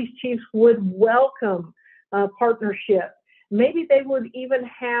 Most police chiefs would welcome partnership. Maybe they would even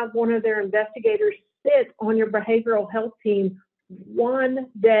have one of their investigators sit on your behavioral health team 1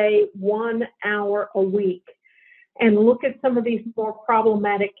 day, 1 hour a week, and look at some of these more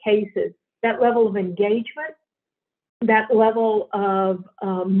problematic cases. That level of engagement, that level of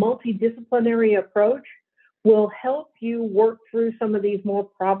multidisciplinary approach will help you work through some of these more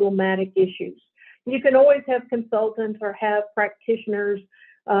problematic issues. You can always have consultants or have practitioners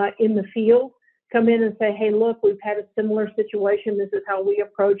in the field come in and say, hey, look, we've had a similar situation. This is how we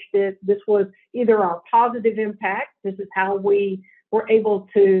approached it. This was either our positive impact. This is how we were able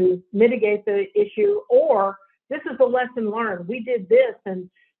to mitigate the issue, or this is the lesson learned. We did this and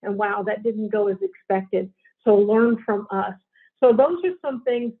wow, that didn't go as expected. So learn from us. So those are some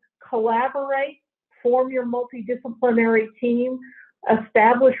things. Collaborate, form your multidisciplinary team,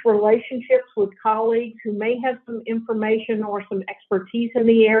 establish relationships with colleagues who may have some information or some expertise in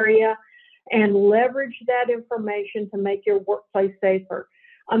the area, and leverage that information to make your workplace safer.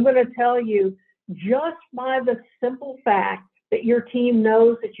 I'm going to tell you, just by the simple fact that your team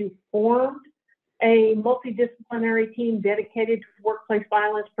knows that you formed a multidisciplinary team dedicated to workplace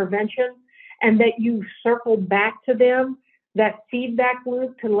violence prevention, and that you circle back to them, that feedback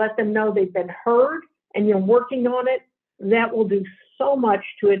loop to let them know they've been heard and you're working on it, that will do so much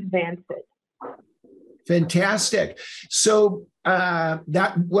to advance it. Fantastic. So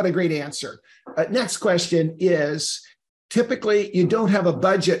what a great answer. Next question is, typically you don't have a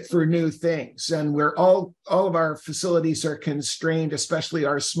budget for new things, and we're all of our facilities are constrained, especially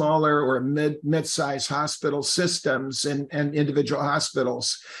our smaller or mid-sized hospital systems and individual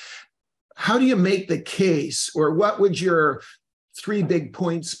hospitals. How do you make the case, or what would your 3 big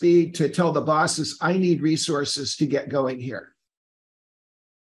points be to tell the bosses, I need resources to get going here?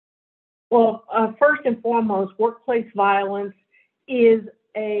 Well, first and foremost, workplace violence is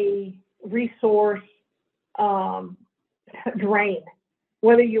a resource drain.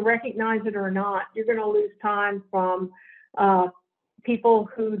 Whether you recognize it or not, you're going to lose time from people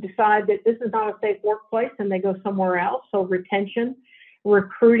who decide that this is not a safe workplace and they go somewhere else. So retention,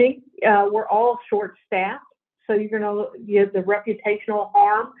 recruiting, we're all short-staffed, so you're going to get the reputational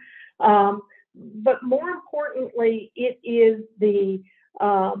harm. But more importantly, it is the,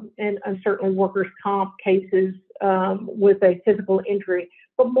 and certainly workers' comp cases with a physical injury,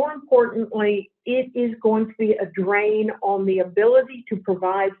 but more importantly, it is going to be a drain on the ability to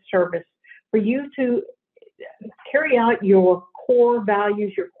provide service for you to carry out your core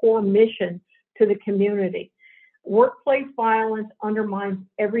values, your core mission to the community. Workplace violence undermines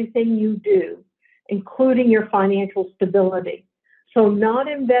everything you do, including your financial stability. So not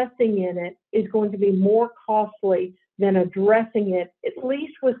investing in it is going to be more costly than addressing it, at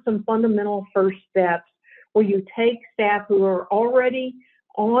least with some fundamental first steps where you take staff who are already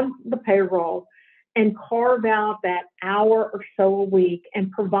on the payroll and carve out that hour or so a week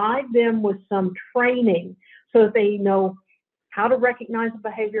and provide them with some training so that they know how to recognize a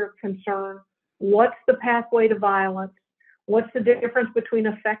behavior of concern, what's the pathway to violence, what's the difference between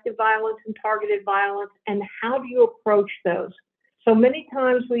effective violence and targeted violence, and how do you approach those? So many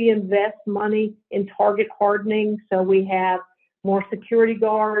times we invest money in target hardening, so we have more security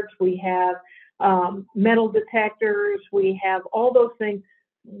guards, we have metal detectors, we have all those things.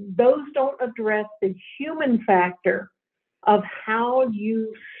 Those don't address the human factor of how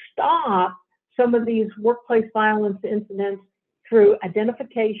you stop some of these workplace violence incidents through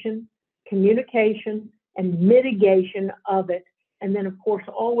identification, communication, and mitigation of it. And then, of course,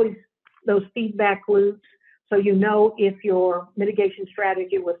 always those feedback loops so you know if your mitigation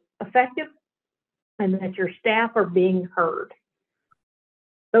strategy was effective and that your staff are being heard.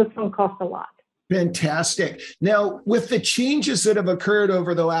 Those don't cost a lot. Fantastic. Now, with the changes that have occurred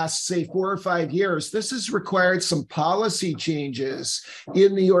over the last, say, 4 or 5 years, this has required some policy changes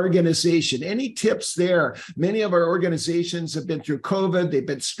in the organization. Any tips there? Many of our organizations have been through COVID. They've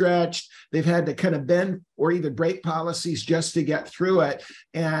been stretched. They've had to kind of bend or even break policies just to get through it.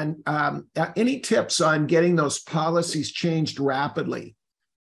 And any tips on getting those policies changed rapidly?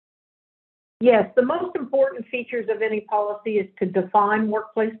 Yes, the most important features of any policy is to define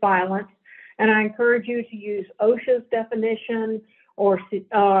workplace violence. And I encourage you to use OSHA's definition or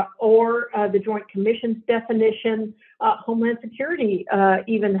the Joint Commission's definition. Homeland Security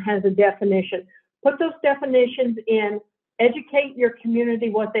even has a definition. Put those definitions in, educate your community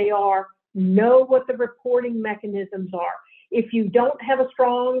what they are, know what the reporting mechanisms are. If you don't have a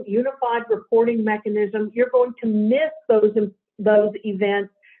strong, unified reporting mechanism, you're going to miss those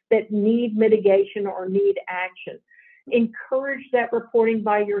events that need mitigation or need action. Encourage that reporting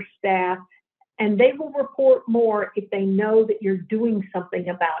by your staff, and they will report more if they know that you're doing something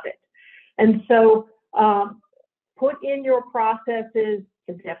about it. And so put in your processes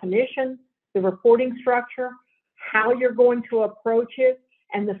the definition, the reporting structure, how you're going to approach it,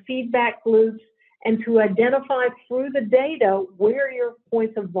 and the feedback loops, and to identify through the data where your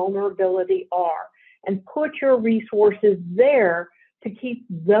points of vulnerability are, and put your resources there to keep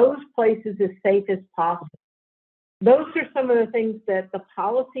those places as safe as possible. Those are some of the things that the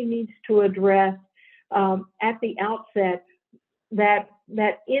policy needs to address at the outset. That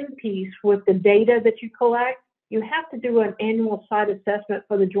in piece with the data that you collect, you have to do an annual site assessment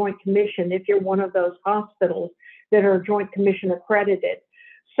for the Joint Commission if you're one of those hospitals that are Joint Commission accredited.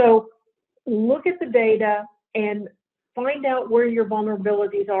 So look at the data and find out where your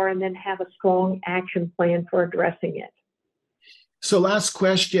vulnerabilities are, and then have a strong action plan for addressing it. So last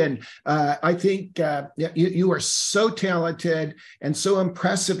question. I think you are so talented and so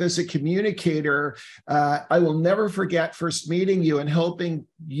impressive as a communicator. I will never forget first meeting you and helping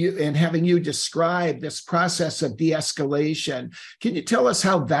you and having you describe this process of de-escalation. Can you tell us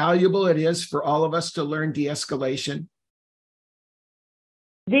how valuable it is for all of us to learn de-escalation?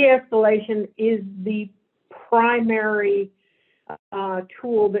 De-escalation is the primary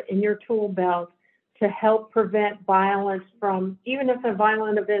tool in your tool belt to help prevent violence from, even if a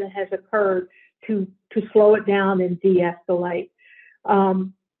violent event has occurred, to slow it down and de-escalate.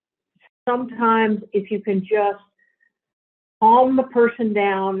 Sometimes if you can just calm the person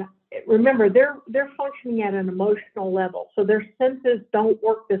down, remember they're functioning at an emotional level, so their senses don't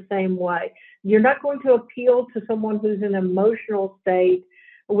work the same way. You're not going to appeal to someone who's in an emotional state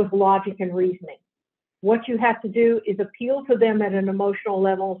with logic and reasoning. What you have to do is appeal to them at an emotional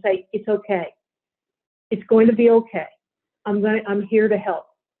level and say, it's okay. It's going to be okay. I'm here to help.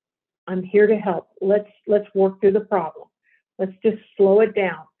 I'm here to help. Let's work through the problem. Let's just slow it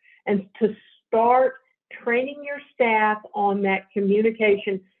down. And to start training your staff on that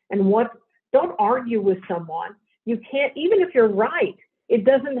communication and don't argue with someone. You can't, even if you're right, it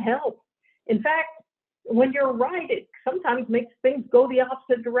doesn't help. In fact, when you're right, it sometimes makes things go the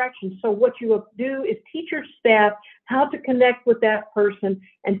opposite direction. So what you do is teach your staff how to connect with that person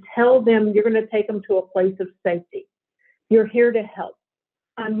and tell them you're going to take them to a place of safety. You're here to help.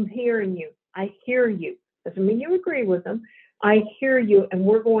 I'm hearing you. I hear you. Doesn't mean you agree with them. I hear you, and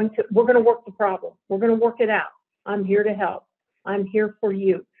we're going to work the problem. We're going to work it out. I'm here to help. I'm here for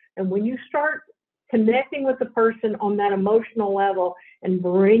you. And when you start connecting with the person on that emotional level and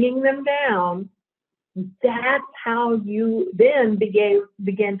bringing them down, that's how you then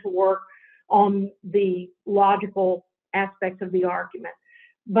begin to work on the logical aspects of the argument.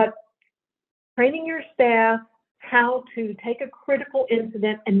 But training your staff how to take a critical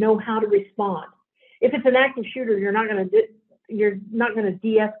incident and know how to respond. If it's an active shooter, you're not going to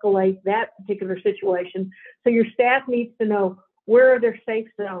de-escalate that particular situation. So your staff needs to know, where are their safe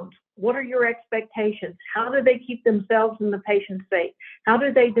zones? What are your expectations? How do they keep themselves and the patient safe? How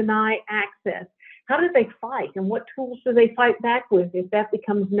do they deny access? How do they fight? And what tools do they fight back with if that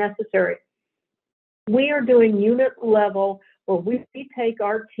becomes necessary? We are doing unit level where we take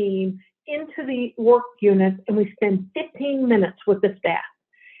our team into the work units and we spend 15 minutes with the staff.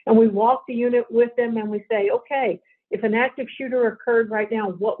 And we walk the unit with them and we say, okay, if an active shooter occurred right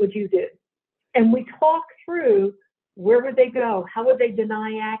now, what would you do? And we talk through, where would they go? How would they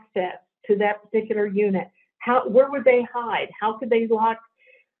deny access to that particular unit? Where would they hide? How could they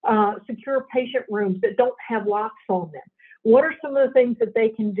secure patient rooms that don't have locks on them? What are some of the things that they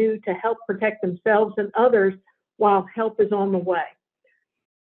can do to help protect themselves and others while help is on the way?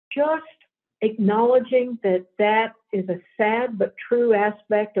 Just acknowledging that that is a sad but true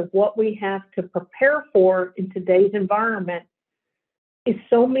aspect of what we have to prepare for in today's environment is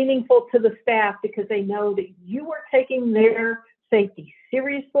so meaningful to the staff, because they know that you are taking their safety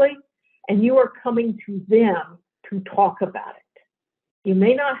seriously and you are coming to them to talk about it. You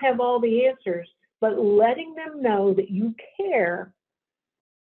may not have all the answers, but letting them know that you care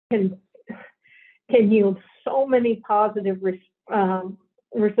can yield so many positive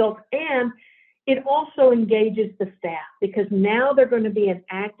results. And it also engages the staff, because now they're going to be an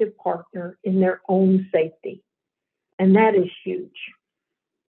active partner in their own safety. And that is huge.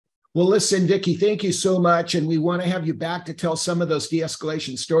 Well, listen, Vicki, thank you so much. And we want to have you back to tell some of those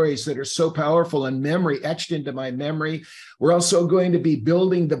de-escalation stories that are so powerful and etched into my memory. We're also going to be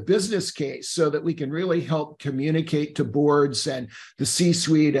building the business case so that we can really help communicate to boards and the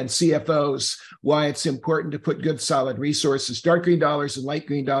C-suite and CFOs why it's important to put good, solid resources, dark green dollars and light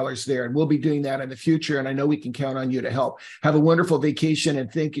green dollars there. And we'll be doing that in the future. And I know we can count on you to help. Have a wonderful vacation.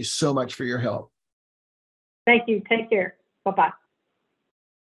 And thank you so much for your help. Thank you. Take care. Bye-bye.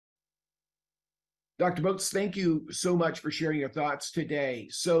 Dr. Boats, thank you so much for sharing your thoughts today.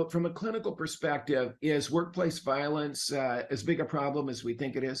 So from a clinical perspective, is workplace violence as big a problem as we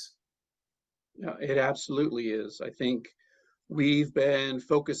think it is? Yeah, it absolutely is. I think we've been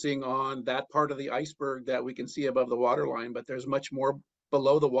focusing on that part of the iceberg that we can see above the waterline, but there's much more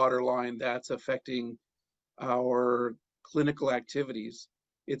below the waterline that's affecting our clinical activities.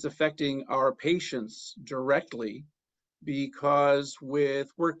 It's affecting our patients directly, because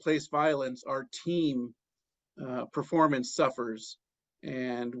with workplace violence, our team performance suffers.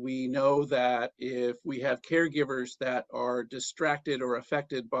 And we know that if we have caregivers that are distracted or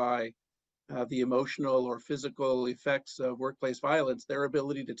affected by the emotional or physical effects of workplace violence, their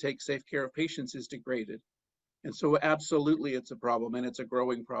ability to take safe care of patients is degraded. And so absolutely it's a problem, and it's a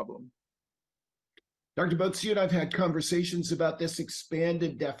growing problem. Dr. Boats, you and I've had conversations about this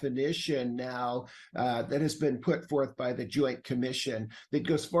expanded definition now that has been put forth by the Joint Commission that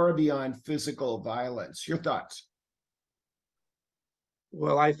goes far beyond physical violence. Your thoughts?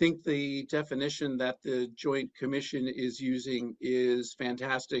 Well, I think the definition that the Joint Commission is using is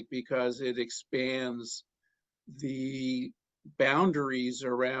fantastic, because it expands the boundaries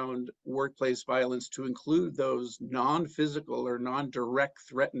around workplace violence to include those non-physical or non-direct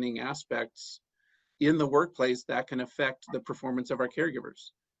threatening aspects in the workplace that can affect the performance of our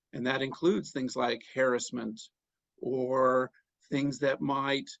caregivers. And that includes things like harassment, or things that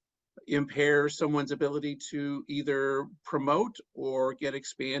might impair someone's ability to either promote or get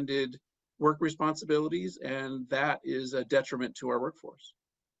expanded work responsibilities. And that is a detriment to our workforce.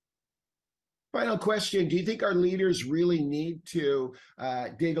 Final question. Do you think our leaders really need to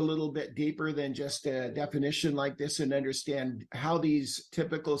dig a little bit deeper than just a definition like this and understand how these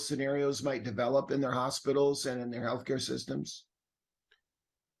typical scenarios might develop in their hospitals and in their healthcare systems?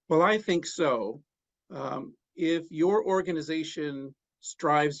 Well, I think so. If your organization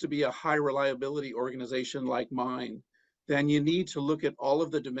strives to be a high reliability organization like mine, then you need to look at all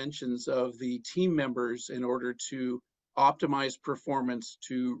of the dimensions of the team members in order to optimize performance,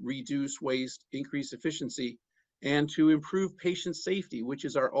 to reduce waste, increase efficiency, and to improve patient safety, which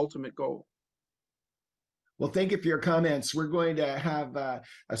is our ultimate goal. Well, thank you for your comments. We're going to have a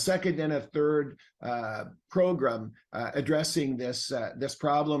second and a third program addressing this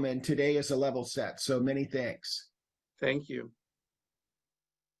problem, and today is a level set. So many thanks. Thank you.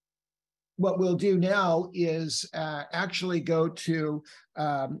 What we'll do now is actually go to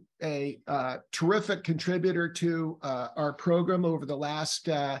a terrific contributor to our program over the last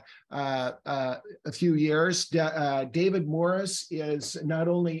a few years. David Morris is not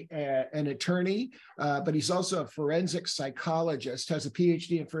only an attorney, but he's also a forensic psychologist, has a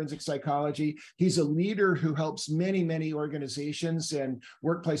PhD in forensic psychology. He's a leader who helps many, many organizations in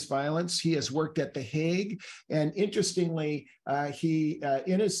workplace violence. He has worked at The Hague, and interestingly, he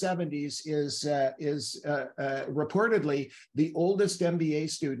in his 70s is reportedly the oldest MBA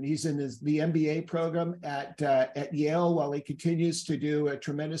student. He's in the MBA program at Yale, while he continues to do a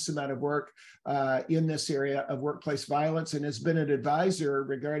tremendous amount of work in this area of workplace violence, and has been an advisor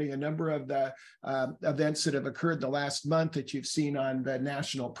regarding a number of the events that have occurred the last month that you've seen on the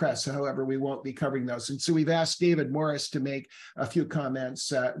national press. However, we won't be covering those. And so we've asked David Morris to make a few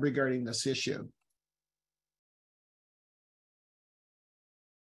comments regarding this issue.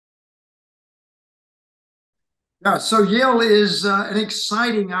 Yeah, so Yale is an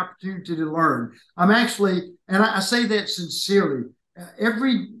exciting opportunity to learn. I'm actually, and I say that sincerely,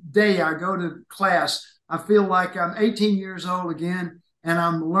 every day I go to class, I feel like I'm 18 years old again, and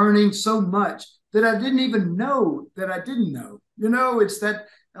I'm learning so much that I didn't even know that I didn't know. You know, it's that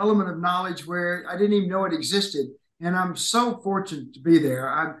element of knowledge where I didn't even know it existed. And I'm so fortunate to be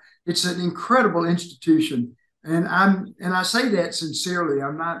there. It's an incredible institution. And I say that sincerely.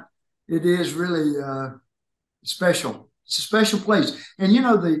 It is really special. It's a special place. And you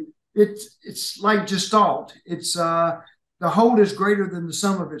know, it's like Gestalt. It's the whole is greater than the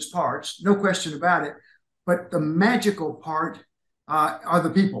sum of its parts, no question about it. But the magical part are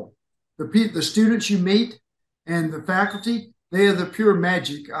the people, the students you meet, and the faculty. They are the pure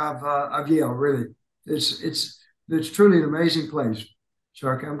magic of Yale. Really, it's truly an amazing place.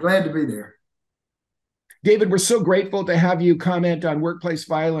 Shark, I'm glad to be there. David, we're so grateful to have you comment on workplace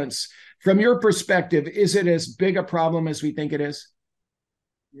violence. From your perspective, is it as big a problem as we think it is?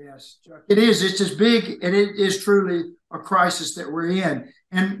 Yes, Chuck, it is. It's as big, and it is truly a crisis that we're in.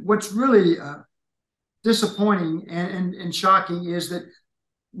 And what's really disappointing and shocking is that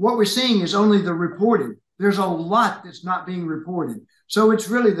what we're seeing is only the reported. There's a lot that's not being reported. So it's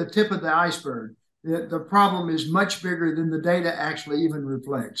really the tip of the iceberg. The problem is much bigger than the data actually even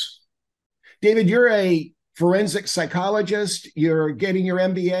reflects. David, you're a forensic psychologist, you're getting your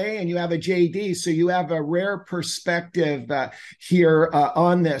MBA, and you have a JD, so you have a rare perspective here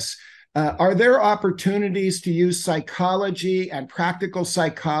on this. Are there opportunities to use psychology and practical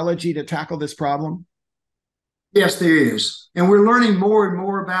psychology to tackle this problem? Yes, there is. And we're learning more and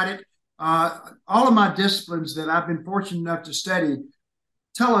more about it. All of my disciplines that I've been fortunate enough to study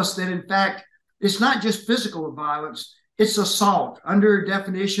tell us that, in fact, it's not just physical violence, it's assault. Under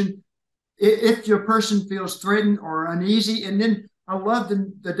definition, if your person feels threatened or uneasy, and then I love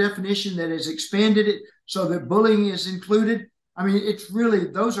the definition that has expanded it so that bullying is included. I mean, it's really,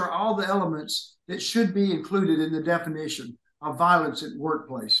 those are all the elements that should be included in the definition of violence at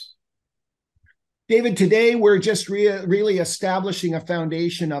workplace. David, today we're just really establishing a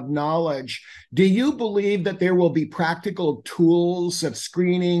foundation of knowledge. Do you believe that there will be practical tools of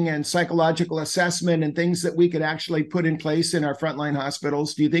screening and psychological assessment and things that we could actually put in place in our frontline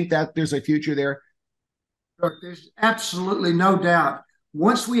hospitals? Do you think that there's a future there? There's absolutely no doubt.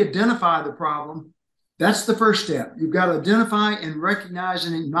 Once we identify the problem, that's the first step. You've got to identify and recognize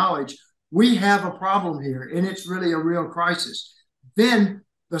and acknowledge we have a problem here, and it's really a real crisis. Then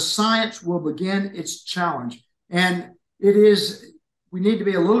the science will begin its challenge. And we need to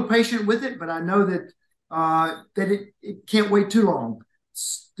be a little patient with it, but I know that it can't wait too long.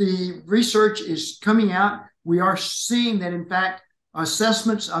 The research is coming out. We are seeing that, in fact,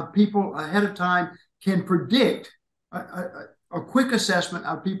 assessments of people ahead of time can predict, a quick assessment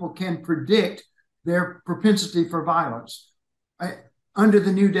of people can predict their propensity for violence under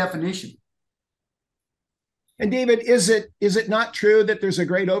the new definition. And David, is it not true that there's a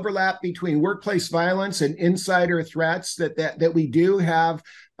great overlap between workplace violence and insider threats, that we do have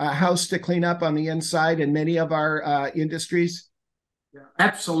a house to clean up on the inside in many of our industries? Yeah,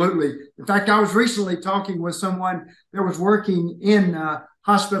 absolutely. In fact, I was recently talking with someone that was working in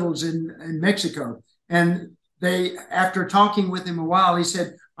hospitals in Mexico. And after talking with him a while, he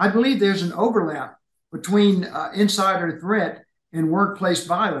said, I believe there's an overlap between insider threat and workplace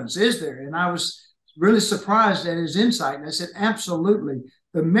violence, is there? And I was really surprised at his insight. And I said, absolutely.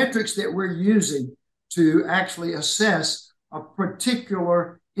 The metrics that we're using to actually assess a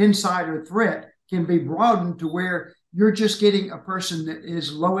particular insider threat can be broadened to where you're just getting a person that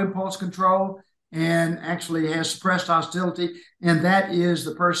is low impulse control and actually has suppressed hostility. And that is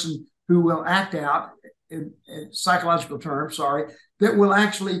the person who will act out, in psychological terms, that will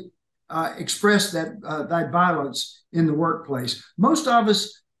actually express that violence in the workplace. Most of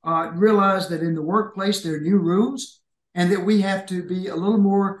us realize that in the workplace there are new rules and that we have to be a little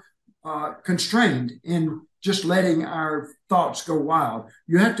more constrained in just letting our thoughts go wild.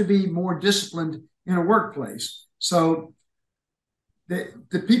 You have to be more disciplined in a workplace. So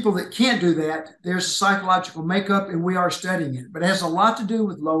the people that can't do that, there's a psychological makeup, and we are studying it. But it has a lot to do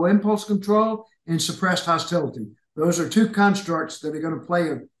with low impulse control and suppressed hostility. Those are two constructs that are going to play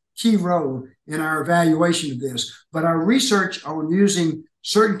a key role in our evaluation of this. But our research on using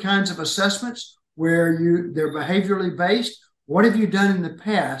certain kinds of assessments where they're behaviorally based, what have you done in the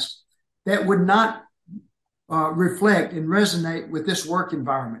past that would not reflect and resonate with this work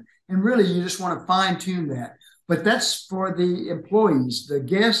environment? And really, you just want to fine tune that. But that's for the employees, the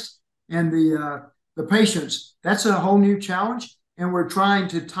guests, and the patients. That's a whole new challenge. And we're trying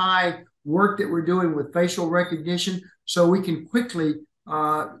to tie work that we're doing with facial recognition so we can quickly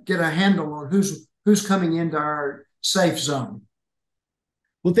get a handle on who's coming into our safe zone.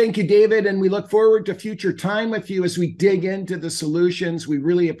 Well, thank you, David. And we look forward to future time with you as we dig into the solutions. We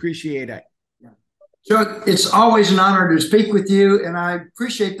really appreciate it. Chuck, it's always an honor to speak with you. And I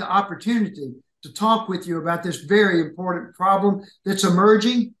appreciate the opportunity to talk with you about this very important problem that's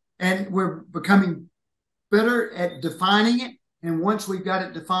emerging, and we're becoming better at defining it. And once we've got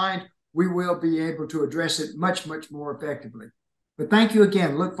it defined, we will be able to address it much, much more effectively. But thank you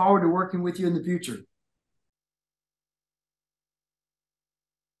again. Look forward to working with you in the future.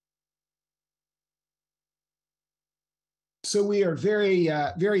 So we are very,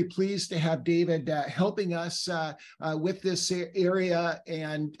 very pleased to have David helping us with this area.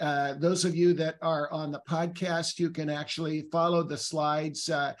 And those of you that are on the podcast, you can actually follow the slides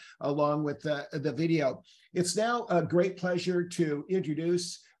along with the video. It's now a great pleasure to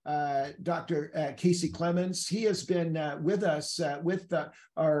introduce Dr. Casey Clemens. He has been with us with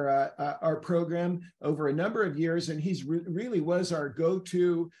our program over a number of years, and he's really was our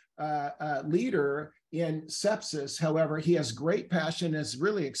go-to leader in sepsis. However, he has great passion, has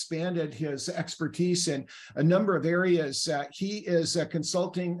really expanded his expertise in a number of areas. He is a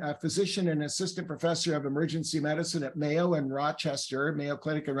consulting physician and assistant professor of emergency medicine at Mayo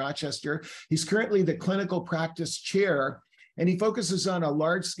Clinic in Rochester. He's currently the clinical practice chair, and he focuses on a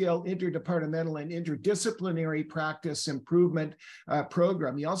large-scale interdepartmental and interdisciplinary practice improvement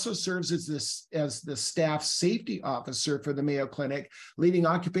program. He also serves as the staff safety officer for the Mayo Clinic, leading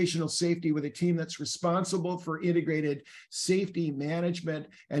occupational safety with a team that's responsible for integrated safety management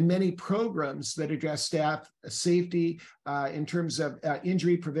and many programs that address staff safety in terms of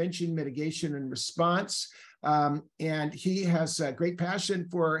injury prevention, mitigation, and response. And he has a great passion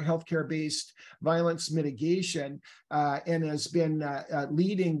for healthcare-based violence mitigation and has been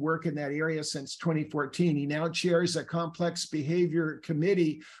leading work in that area since 2014. He now chairs a complex behavior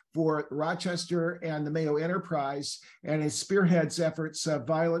committee for Rochester and the Mayo Enterprise, and he spearheads efforts of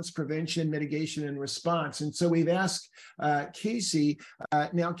violence prevention, mitigation, and response. And so we've asked Casey,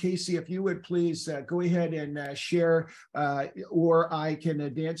 now Casey, if you would please go ahead and share, or I can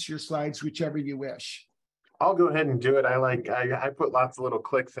advance your slides, whichever you wish. I'll go ahead and do it. I put lots of little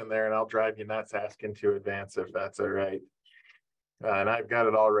clicks in there, and I'll drive you nuts asking to advance if that's all right. And I've got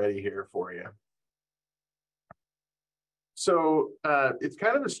it all ready here for you. So it's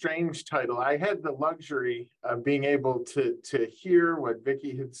kind of a strange title. I had the luxury of being able to hear what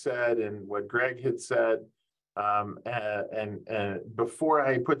Vicki had said and what Greg had said and before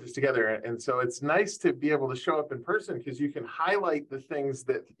I put this together. And so it's nice to be able to show up in person because you can highlight the things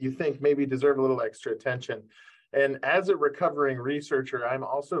that you think maybe deserve a little extra attention. And as a recovering researcher, I'm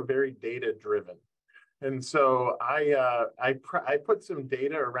also very data driven. And so I put some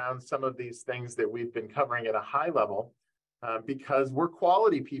data around some of these things that we've been covering at a high level because we're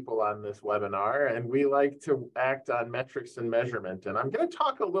quality people on this webinar and we like to act on metrics and measurement. And I'm going to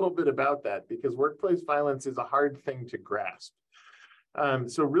talk a little bit about that because workplace violence is a hard thing to grasp.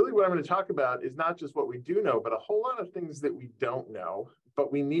 So really what I'm going to talk about is not just what we do know, but a whole lot of things that we don't know,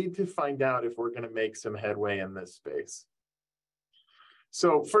 but we need to find out if we're going to make some headway in this space.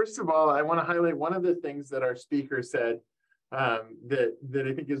 So first of all, I want to highlight one of the things that our speaker said that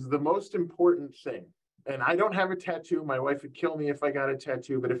I think is the most important thing. And I don't have a tattoo. My wife would kill me if I got a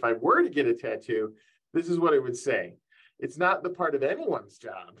tattoo, but if I were to get a tattoo, this is what it would say. It's not the part of anyone's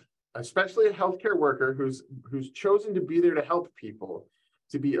job, especially a healthcare worker who's chosen to be there to help people,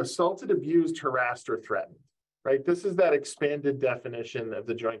 to be assaulted, abused, harassed, or threatened, right? This is that expanded definition of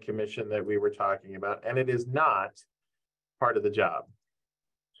the Joint Commission that we were talking about, and it is not part of the job.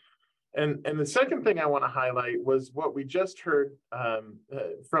 And the second thing I want to highlight was what we just heard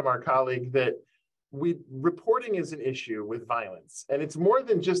from our colleague, that reporting is an issue with violence, and it's more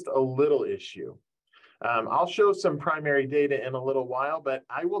than just a little issue. I'll show some primary data in a little while, but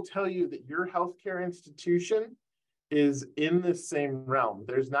I will tell you that your healthcare institution is in the same realm.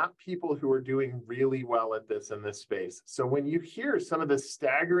 There's not people who are doing really well at this in this space. So when you hear some of the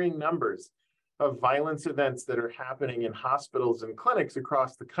staggering numbers of violence events that are happening in hospitals and clinics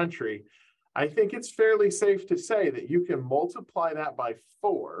across the country, I think it's fairly safe to say that you can multiply that by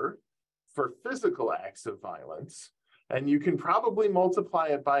 4 for physical acts of violence, and you can probably multiply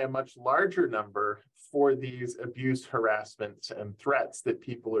it by a much larger number for these abuse, harassments, and threats that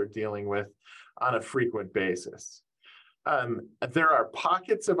people are dealing with on a frequent basis. There are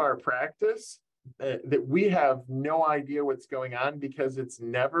pockets of our practice that we have no idea what's going on because it's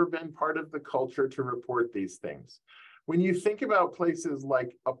never been part of the culture to report these things. When you think about places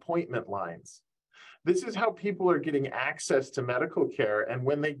like appointment lines, this is how people are getting access to medical care. And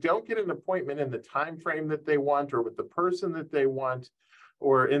when they don't get an appointment in the time frame that they want, or with the person that they want,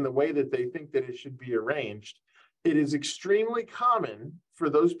 or in the way that they think that it should be arranged, it is extremely common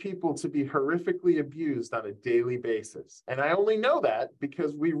for those people to be horrifically abused on a daily basis. And I only know that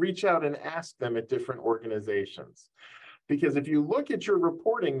because we reach out and ask them at different organizations. Because if you look at your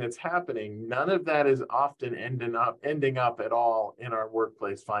reporting that's happening, none of that is often ending up at all in our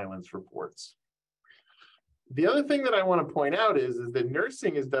workplace violence reports. The other thing that I want to point out is that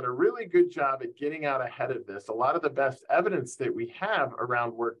nursing has done a really good job at getting out ahead of this. A lot of the best evidence that we have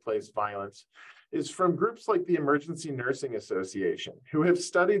around workplace violence is from groups like the Emergency Nursing Association, who have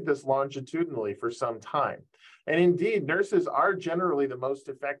studied this longitudinally for some time. And indeed, nurses are generally the most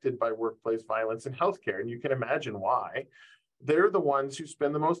affected by workplace violence in healthcare, and you can imagine why. They're the ones who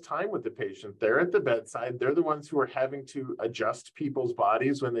spend the most time with the patient. They're at the bedside. They're the ones who are having to adjust people's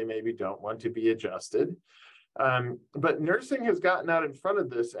bodies when they maybe don't want to be adjusted. But nursing has gotten out in front of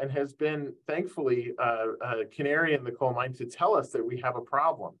this and has been, thankfully, a canary in the coal mine to tell us that we have a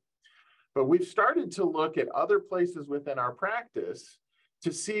problem. But we've started to look at other places within our practice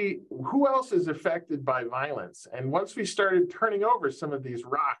to see who else is affected by violence. And once we started turning over some of these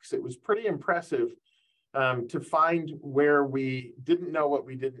rocks, it was pretty impressive to find where we didn't know what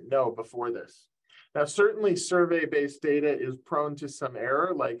we didn't know before this. Now, certainly survey-based data is prone to some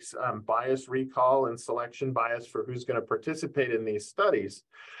error, like bias recall and selection bias for who's going to participate in these studies.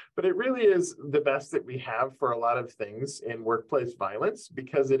 But it really is the best that we have for a lot of things in workplace violence,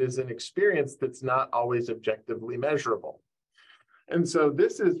 because it is an experience that's not always objectively measurable. And so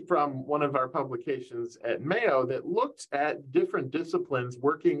this is from one of our publications at Mayo that looked at different disciplines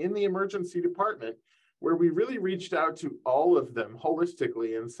working in the emergency department, where we really reached out to all of them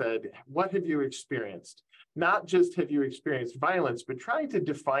holistically and said, what have you experienced? Not just have you experienced violence, but trying to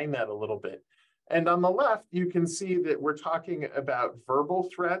define that a little bit. And on the left, you can see that we're talking about verbal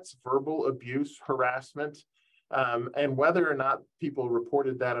threats, verbal abuse, harassment, and whether or not people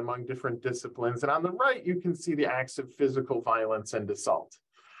reported that among different disciplines. And on the right, you can see the acts of physical violence and assault.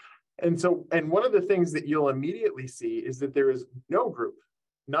 And one of the things that you'll immediately see is that there is no group,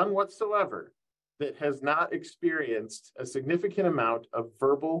 none whatsoever, that has not experienced a significant amount of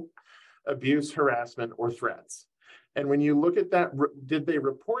verbal abuse, harassment, or threats. And when you look at that, did they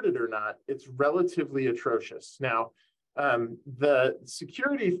report it or not, it's relatively atrocious. Now, the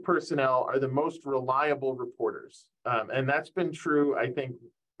security personnel are the most reliable reporters. And that's been true, I think,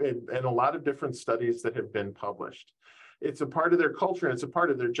 in a lot of different studies that have been published. It's a part of their culture, and it's a part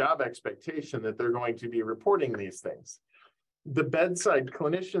of their job expectation that they're going to be reporting these things. The bedside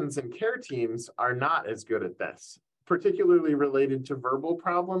clinicians and care teams are not as good at this, particularly related to verbal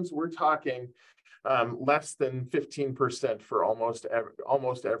problems. We're talking less than 15% for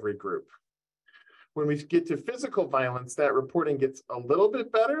almost every group. When we get to physical violence, that reporting gets a little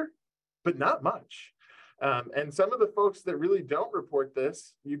bit better, but not much. And some of the folks that really don't report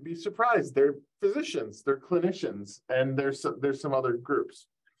this, you'd be surprised. They're physicians, they're clinicians, and there's some other groups.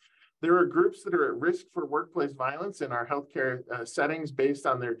 There are groups that are at risk for workplace violence in our healthcare settings based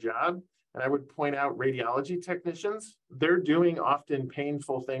on their job. And I would point out radiology technicians. They're doing often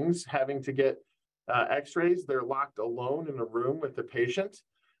painful things, having to get x-rays. They're locked alone in a room with the patient,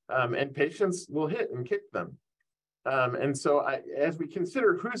 and patients will hit and kick them. And so as we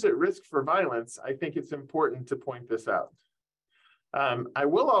consider who's at risk for violence, I think it's important to point this out. I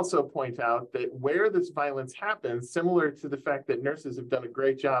will also point out that where this violence happens, similar to the fact that nurses have done a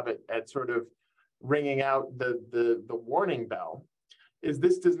great job at sort of ringing out the warning bell, is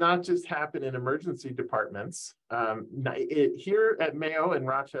this does not just happen in emergency departments. Here at Mayo and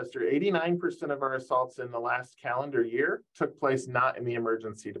Rochester, 89% of our assaults in the last calendar year took place not in the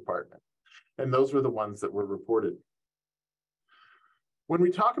emergency department. And those were the ones that were reported. When we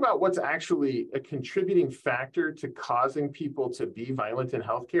talk about what's actually a contributing factor to causing people to be violent in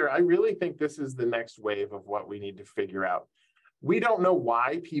healthcare, I really think this is the next wave of what we need to figure out. We don't know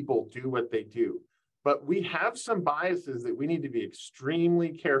why people do what they do, but we have some biases that we need to be extremely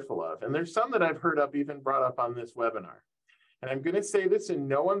careful of. And there's some that I've heard even brought up on this webinar. And I'm going to say this in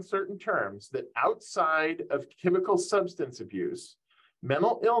no uncertain terms, that outside of chemical substance abuse,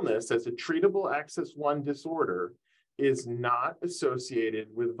 mental illness as a treatable Axis 1 disorder is not associated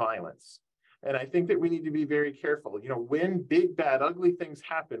with violence. And I think that we need to be very careful. You know, when big, bad, ugly things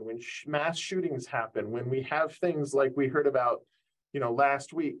happen, when mass shootings happen, when we have things like we heard about, you know,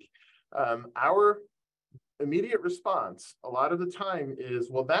 last week, our immediate response a lot of the time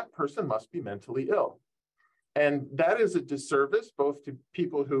is, well, that person must be mentally ill. And that is a disservice both to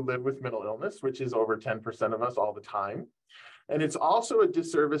people who live with mental illness, which is over 10% of us all the time. And it's also a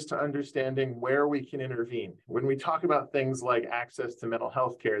disservice to understanding where we can intervene. When we talk about things like access to mental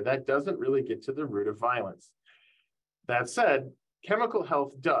health care, that doesn't really get to the root of violence. That said, chemical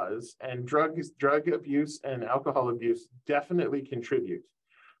health does, and drug abuse and alcohol abuse definitely contribute.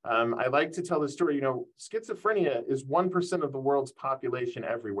 I like to tell the story, you know, schizophrenia is 1% of the world's population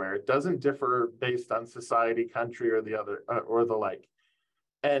everywhere. It doesn't differ based on society, country, or the other, or the like.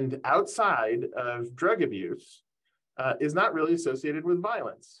 And outside of drug abuse, is not really associated with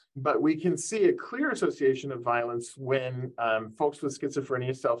violence. But we can see a clear association of violence when folks with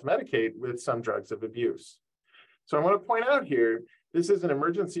schizophrenia self-medicate with some drugs of abuse. So I want to point out here, this is an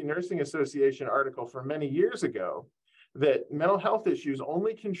Emergency Nursing Association article from many years ago, that mental health issues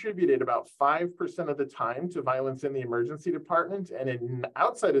only contributed about 5% of the time to violence in the emergency department, and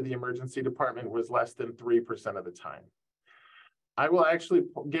outside of the emergency department was less than 3% of the time. I will actually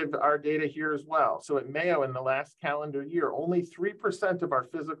give our data here as well. So at Mayo in the last calendar year, only 3% of our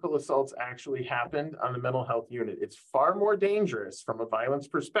physical assaults actually happened on the mental health unit. It's far more dangerous from a violence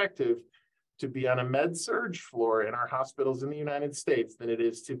perspective to be on a med-surg floor in our hospitals in the United States than it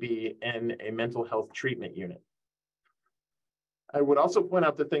is to be in a mental health treatment unit. I would also point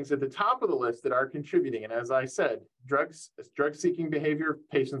out the things at the top of the list that are contributing. And as I said, drug-seeking behavior,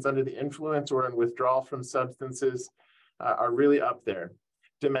 patients under the influence or in withdrawal from substances, are really up there.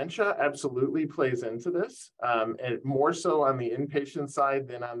 Dementia absolutely plays into this, and more so on the inpatient side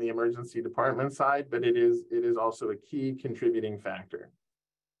than on the emergency department side, but it is also a key contributing factor.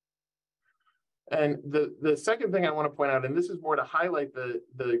 And the second thing I want to point out, and this is more to highlight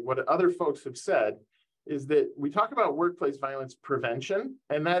what other folks have said, is that we talk about workplace violence prevention,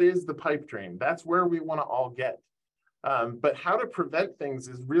 and that is the pipe dream. That's where we want to all get. But how to prevent things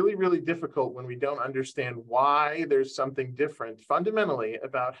is really, really difficult when we don't understand why there's something different fundamentally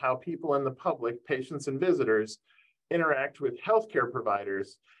about how people in the public, patients and visitors, interact with healthcare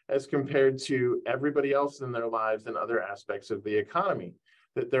providers as compared to everybody else in their lives and other aspects of the economy,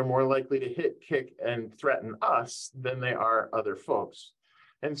 that they're more likely to hit, kick, and threaten us than they are other folks.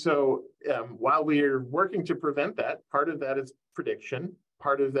 And so while we're working to prevent that, part of that is prediction,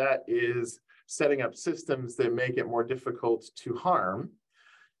 part of that is setting up systems that make it more difficult to harm.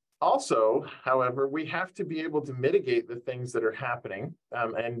 Also, however, we have to be able to mitigate the things that are happening,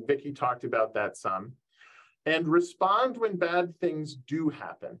 and Vicki talked about that some, and respond when bad things do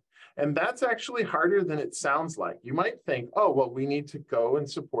happen. And that's actually harder than it sounds like. You might think, oh, well, we need to go and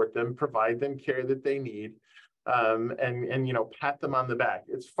support them, provide them care that they need, and you know, pat them on the back.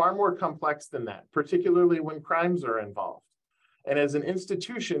 It's far more complex than that, particularly when crimes are involved. And as an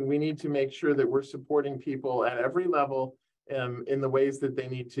institution, we need to make sure that we're supporting people at every level in the ways that they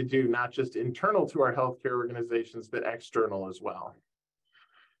need to do, not just internal to our healthcare organizations, but external as well.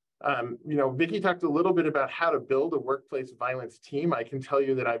 You know, Vicki talked a little bit about how to build a workplace violence team. I can tell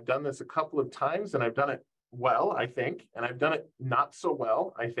you that I've done this a couple of times, and I've done it well, I think, and I've done it not so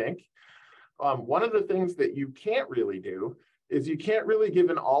well, I think. One of the things that you can't really do is you can't really give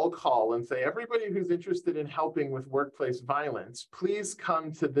an all call and say, everybody who's interested in helping with workplace violence, please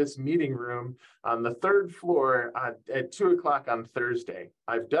come to this meeting room on the 3rd floor at 2 o'clock on Thursday.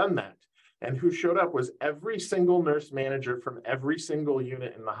 I've done that. And who showed up was every single nurse manager from every single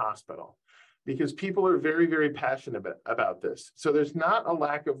unit in the hospital, because people are very, very passionate about this. So there's not a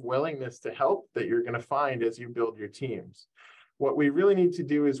lack of willingness to help that you're going to find as you build your teams. What we really need to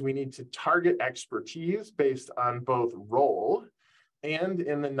do is we need to target expertise based on both role and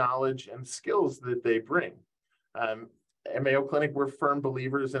in the knowledge and skills that they bring. At Mayo Clinic, we're firm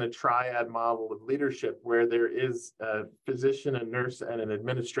believers in a triad model of leadership where there is a physician, a nurse, and an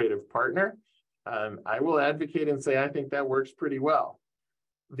administrative partner. I will advocate and say I think that works pretty well.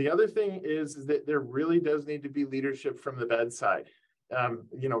 The other thing is that there really does need to be leadership from the bedside.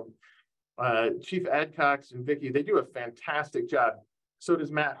 Chief Adcox and Vicki, they do a fantastic job. So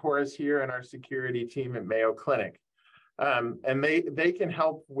does Matt Horace here and our security team at Mayo Clinic. And they can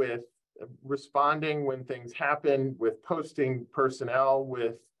help with responding when things happen, with posting personnel,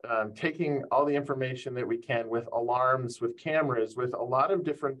 with taking all the information that we can, with alarms, with cameras, with a lot of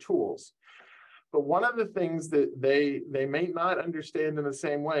different tools. But one of the things that they may not understand in the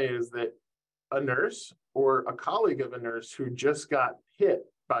same way is that a nurse or a colleague of a nurse who just got hit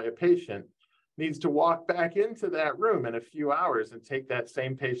by a patient needs to walk back into that room in a few hours and take that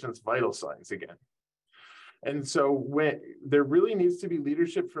same patient's vital signs again. And so there really needs to be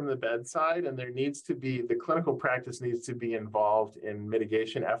leadership from the bedside, and the clinical practice needs to be involved in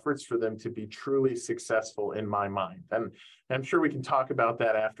mitigation efforts for them to be truly successful, in my mind. And I'm sure we can talk about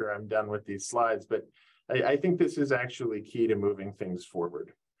that after I'm done with these slides, but I think this is actually key to moving things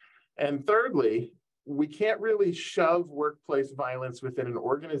forward. And thirdly, we can't really shove workplace violence within an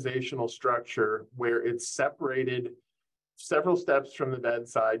organizational structure where it's separated several steps from the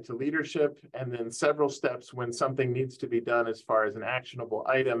bedside to leadership, and then several steps when something needs to be done as far as an actionable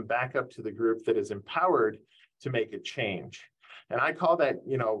item back up to the group that is empowered to make a change. And I call that,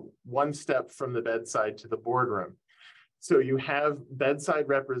 one step from the bedside to the boardroom. So you have bedside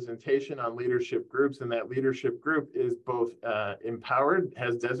representation on leadership groups, and that leadership group is both empowered,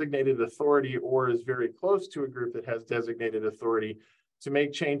 has designated authority, or is very close to a group that has designated authority to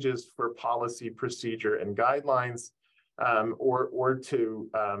make changes for policy, procedure, and guidelines, or to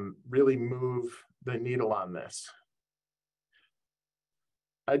really move the needle on this.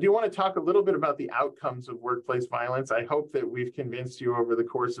 I do want to talk a little bit about the outcomes of workplace violence. I hope that we've convinced you over the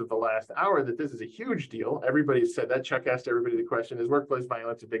course of the last hour that this is a huge deal. Everybody said that. Chuck asked everybody the question, is workplace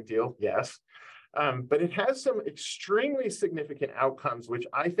violence a big deal? Yes. But it has some extremely significant outcomes, which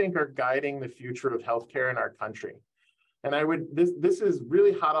I think are guiding the future of healthcare in our country. And this is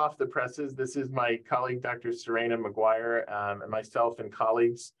really hot off the presses. This is my colleague, Dr. Serena McGuire, and myself and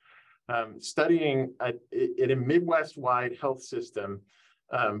colleagues studying in a Midwest-wide health system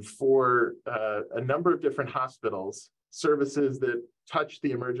for a number of different hospitals, services that touch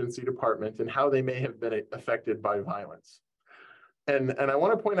the emergency department and how they may have been affected by violence. And I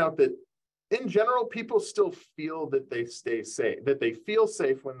want to point out that in general, people still feel that they stay safe, that they feel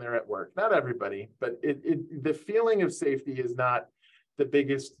safe when they're at work. Not everybody, but the feeling of safety is not the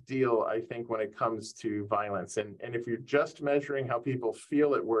biggest deal, I think, when it comes to violence. And if you're just measuring how people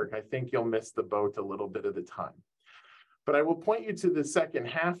feel at work, I think you'll miss the boat a little bit of the time. But I will point you to the second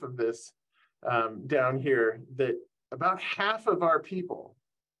half of this down here, that about half of our people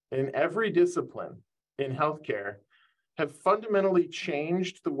in every discipline in healthcare have fundamentally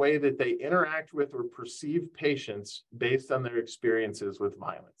changed the way that they interact with or perceive patients based on their experiences with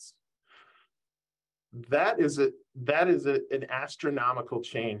violence. That is an astronomical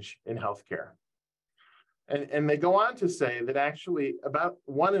change in healthcare. And they go on to say that actually about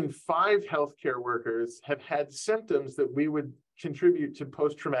 1 in 5 healthcare workers have had symptoms that we would contribute to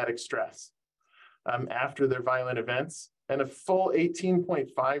post-traumatic stress after their violent events. And a full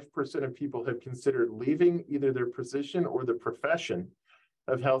 18.5% of people have considered leaving either their position or the profession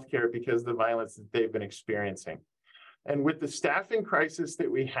of healthcare because of the violence that they've been experiencing. And with the staffing crisis that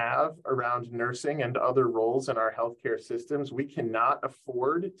we have around nursing and other roles in our healthcare systems, we cannot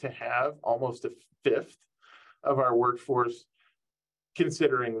afford to have almost a fifth of our workforce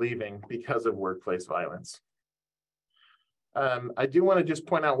considering leaving because of workplace violence. I do want to just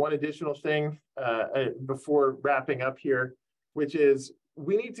point out one additional thing before wrapping up here, which is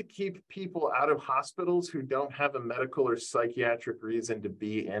we need to keep people out of hospitals who don't have a medical or psychiatric reason to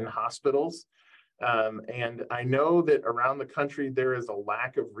be in hospitals. And I know that around the country, there is a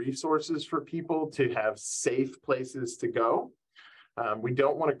lack of resources for people to have safe places to go. We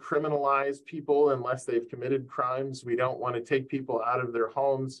don't want to criminalize people unless they've committed crimes. We don't want to take people out of their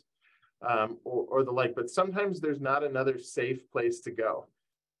homes. Or the like, but sometimes there's not another safe place to go.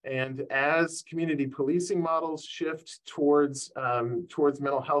 And as community policing models shift towards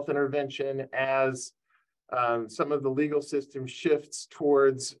mental health intervention, as some of the legal system shifts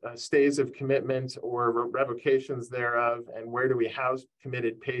towards stays of commitment or revocations thereof, and where do we house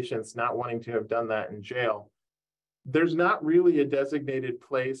committed patients not wanting to have done that in jail, there's not really a designated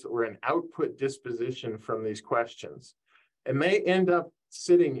place or an output disposition from these questions. And they end up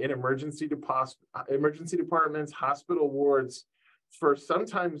sitting in emergency departments, hospital wards for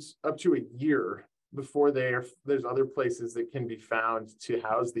sometimes up to a year before there's other places that can be found to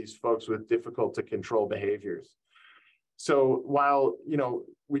house these folks with difficult to control behaviors. So while, you know,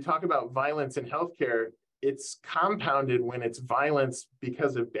 we talk about violence in healthcare, it's compounded when it's violence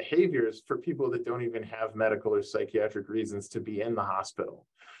because of behaviors for people that don't even have medical or psychiatric reasons to be in the hospital.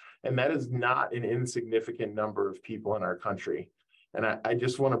 And that is not an insignificant number of people in our country. And I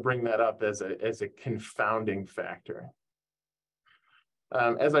just want to bring that up as a confounding factor.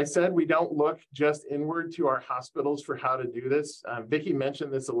 As I said, we don't look just inward to our hospitals for how to do this. Vicki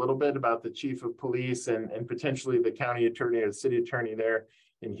mentioned this a little bit about the chief of police and potentially the county attorney or the city attorney there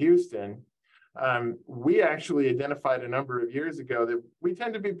in Houston. We actually identified a number of years ago that we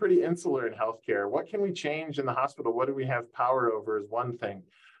tend to be pretty insular in healthcare. What can we change in the hospital? What do we have power over is one thing.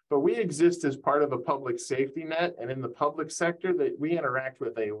 But we exist as part of a public safety net, and in the public sector that we interact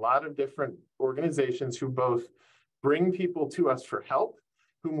with a lot of different organizations who both bring people to us for help,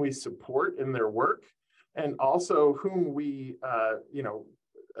 whom we support in their work, and also whom we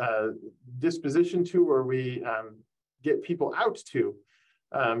disposition to, or we get people out to.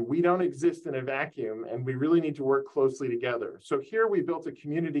 We don't exist in a vacuum, and we really need to work closely together. So here we built a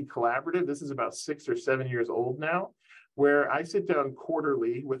community collaborative. This is about 6 or 7 years old now, where I sit down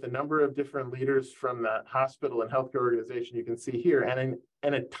quarterly with a number of different leaders from the hospital and healthcare organization you can see here,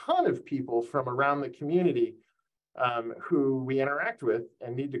 and a ton of people from around the community who we interact with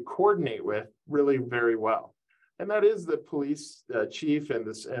and need to coordinate with really very well. And that is the police chief and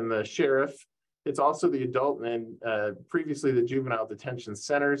the sheriff. It's also the adult and previously the juvenile detention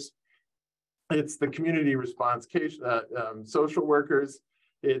centers. It's the community response social workers.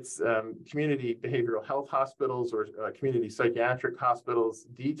 It's community behavioral health hospitals or community psychiatric hospitals,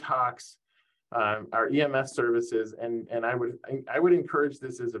 detox, our EMS services. And I would encourage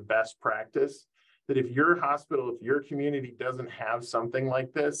this as a best practice, that if your hospital, if your community doesn't have something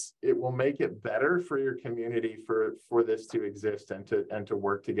like this, it will make it better for your community for this to exist and to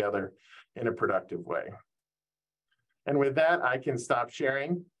work together in a productive way. And with that, I can stop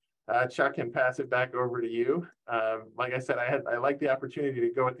sharing. Chuck, can pass it back over to you. Like I said, I like the opportunity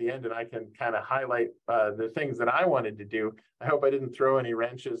to go at the end and I can kind of highlight the things that I wanted to do. I hope I didn't throw any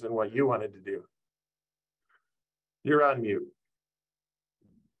wrenches in what you wanted to do. You're on mute.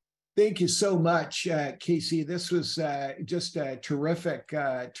 Thank you so much, Casey. This was just a terrific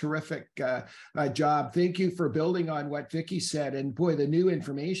job. Thank you for building on what Vicki said. And boy, the new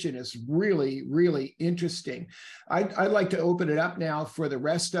information is really, really interesting. I'd like to open it up now for the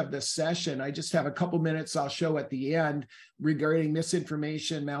rest of the session. I just have a couple minutes I'll show at the end regarding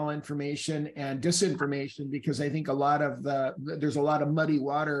misinformation, malinformation, and disinformation, because I think there's a lot of muddy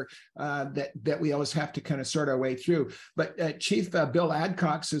water that we always have to kind of sort our way through. But Chief Bill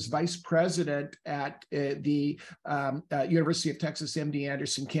Adcox is Vice President at the University of Texas MD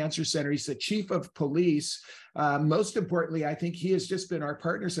Anderson Cancer Center. He's the Chief of Police. Most importantly, I think he has just been our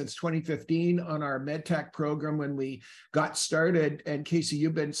partner since 2015 on our MedTech program when we got started. And Casey,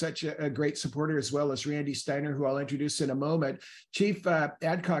 you've been such a great supporter, as well as Randy Steiner, who I'll introduce in a moment. Chief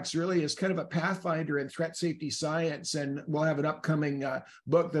Adcox really is kind of a pathfinder in threat safety science, and we'll have an upcoming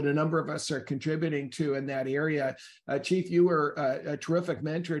book that a number of us are contributing to in that area. Chief, you were a terrific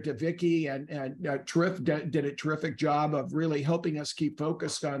mentor to Vicki, and did a terrific job of really helping us keep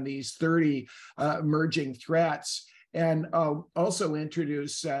focused on these 30 emerging threats. And I'll also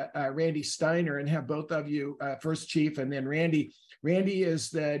introduce Randy Steiner and have both of you first, Chief, and then Randy. Randy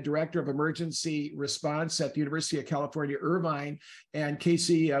is the Director of Emergency Response at the University of California, Irvine. And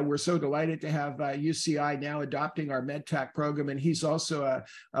Casey, we're so delighted to have UCI now adopting our MedTech program. And he's also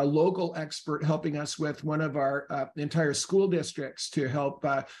a local expert helping us with one of our entire school districts to help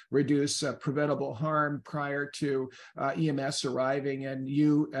reduce preventable harm prior to EMS arriving, and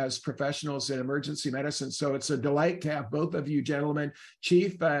you as professionals in emergency medicine. So it's a delight to have both of you gentlemen.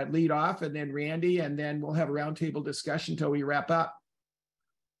 Chief, lead off, and then Randy, and then we'll have a roundtable discussion until we wrap up.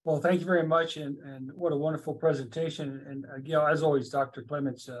 Well, thank you very much, and what a wonderful presentation. And as always, Dr.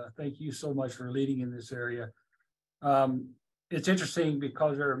 Clements, thank you so much for leading in this area. It's interesting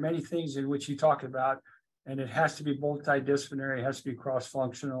because there are many things in which you talk about, and it has to be multidisciplinary, it has to be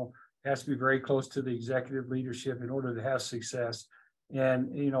cross-functional, it has to be very close to the executive leadership in order to have success.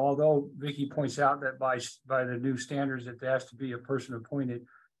 And although Vicki points out that by the new standards that there has to be a person appointed,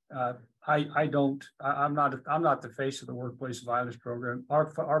 I'm not the face of the workplace violence program.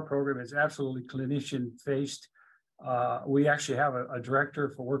 Our program is absolutely clinician faced. We actually have a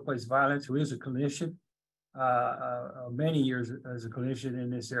director for workplace violence who is a clinician, many years as a clinician in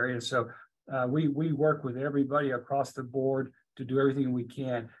this area. So we work with everybody across the board to do everything we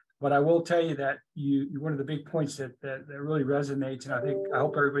can. But I will tell you that one of the big points that really resonates, and I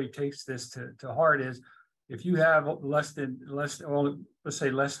hope everybody takes this to heart, is if you have less than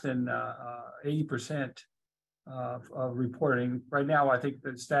 80% of reporting. Right now, I think the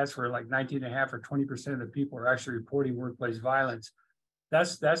stats were like 19.5 or 20% of the people are actually reporting workplace violence.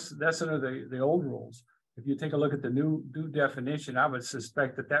 That's under the old rules. If you take a look at the new definition, I would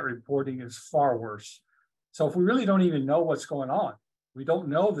suspect that reporting is far worse. So if we really don't even know what's going on, we don't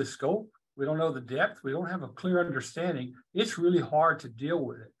know the scope, we don't know the depth, we don't have a clear understanding, it's really hard to deal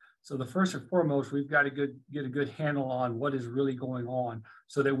with it. So the first and foremost, we've got to get a good handle on what is really going on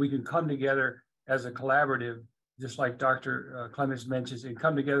so that we can come together as a collaborative, just like Dr. Clements mentions, and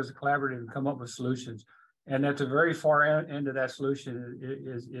come together as a collaborative and come up with solutions. And at the very far end of that solution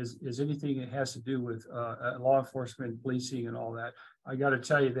is anything that has to do with law enforcement, policing, and all that. I got to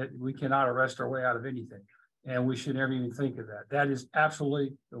tell you that we cannot arrest our way out of anything, and we should never even think of that. That is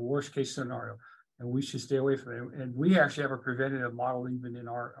absolutely the worst case scenario, and we should stay away from it. And we actually have a preventative model even in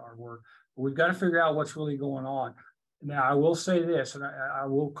our work. But we've got to figure out what's really going on. Now, I will say this, and I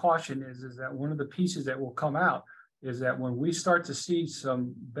will caution is that one of the pieces that will come out is that when we start to see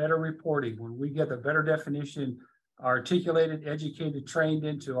some better reporting, when we get the better definition articulated, educated, trained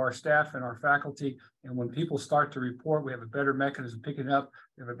into our staff and our faculty, and when people start to report, we have a better mechanism picking up,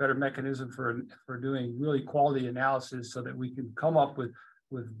 we have a better mechanism for doing really quality analysis so that we can come up with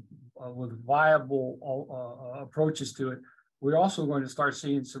viable approaches to it. We're also going to start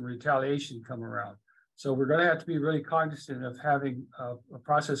seeing some retaliation come around. So we're going to have to be really cognizant of having a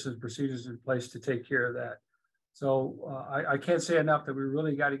process and procedures in place to take care of that. So I can't say enough that we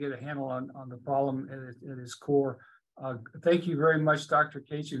really got to get a handle on the problem at its core. Thank you very much, Dr.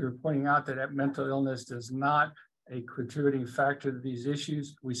 Casey, for pointing out that mental illness is not a contributing factor to these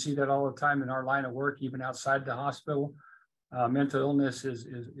issues. We see that all the time in our line of work, even outside the hospital. Mental illness is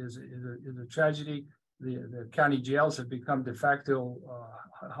a tragedy. The county jails have become de facto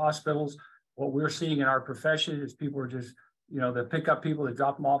hospitals. What we're seeing in our profession is people are just, they pick up people, they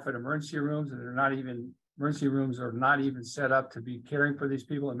drop them off at emergency rooms, and emergency rooms are not even set up to be caring for these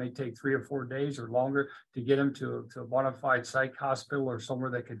people. It may take 3 or 4 days or longer to get them to a bona fide psych hospital or somewhere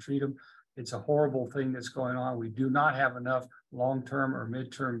that can treat them. It's a horrible thing that's going on. We do not have enough long-term or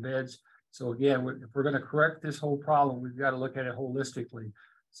mid-term beds. So again, if we're going to correct this whole problem, we've got to look at it holistically.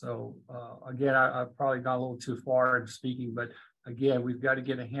 So again, I've probably gone a little too far in speaking, but again, we've got to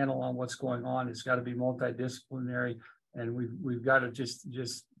get a handle on what's going on. It's got to be multidisciplinary, and we've got to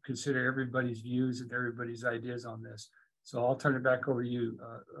just consider everybody's views and everybody's ideas on this. So I'll turn it back over to you,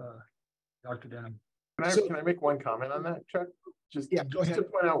 Dr. Denham. Can I make one comment on that, Chuck? Just to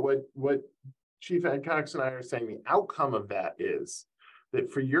point out what Chief Ed Cox and I are saying, the outcome of that is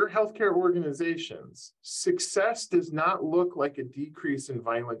that for your healthcare organizations, success does not look like a decrease in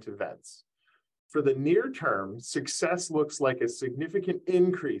violent events. For the near term, success looks like a significant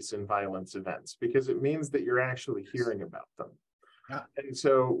increase in violence events because it means that you're actually hearing about them. Yeah. And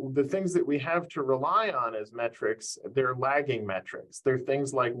so the things that we have to rely on as metrics, they're lagging metrics. They're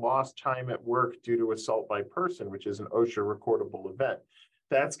things like lost time at work due to assault by person, which is an OSHA recordable event.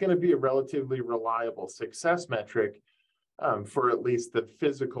 That's going to be a relatively reliable success metric for at least the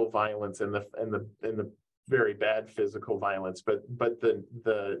physical violence and the very bad physical violence, but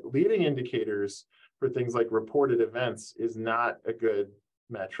the leading indicators for things like reported events is not a good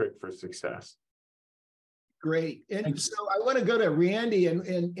metric for success. Great. And so I want to go to Randy,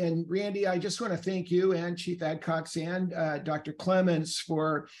 and Randy, I just want to thank you and Chief Adcox and Dr. Clements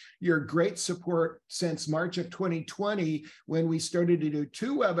for your great support since March of 2020, when we started to do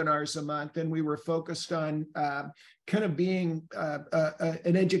 2 webinars a month, and we were focused on kind of being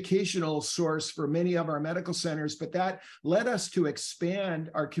an educational source for many of our medical centers, but that led us to expand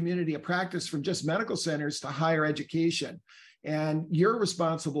our community of practice from just medical centers to higher education. And you're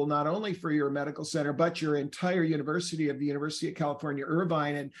responsible not only for your medical center, but your entire university of the University of California,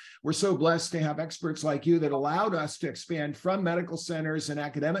 Irvine. And we're so blessed to have experts like you that allowed us to expand from medical centers and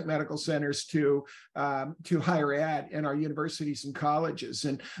academic medical centers to higher ed in our universities and colleges.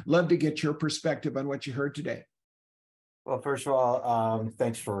 And love to get your perspective on what you heard today. Well, first of all,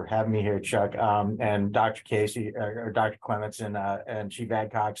 thanks for having me here, Chuck, and Dr. Casey or Dr. Clements and Chief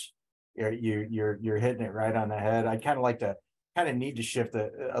Adcox. You're hitting it right on the head. I kind of need to shift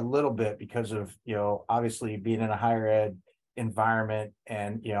a little bit because of, obviously being in a higher ed environment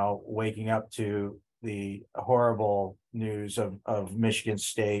and, waking up to the horrible news of Michigan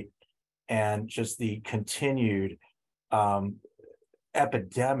State and just the continued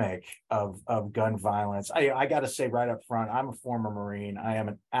epidemic of gun violence. I got to say right up front, I'm a former Marine. I am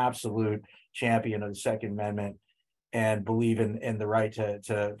an absolute champion of the Second Amendment. and believe in the right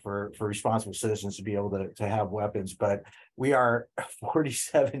for responsible citizens to be able to have weapons. But we are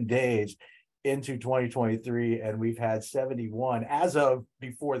 47 days into 2023, and we've had 71 as of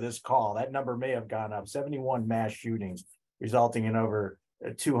before this call. That number may have gone up. 71 mass shootings, resulting in over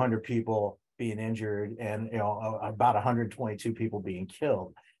 200 people being injured, and about 122 people being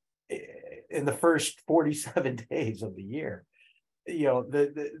killed in the first 47 days of the year.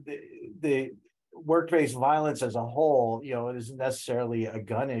 The workplace violence as a whole, it isn't necessarily a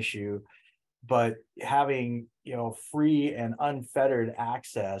gun issue, but having free and unfettered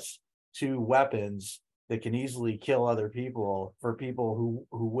access to weapons that can easily kill other people, for people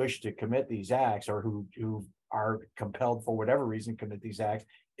who wish to commit these acts, or who are compelled for whatever reason commit these acts,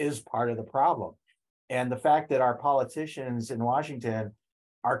 is part of the problem. And the fact that our politicians in Washington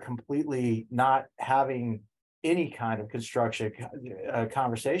are completely not having any kind of constructive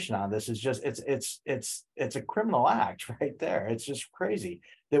conversation on this is just it's a criminal act right there. It's just crazy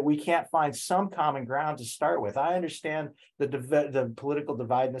that we can't find some common ground to start with. I understand the political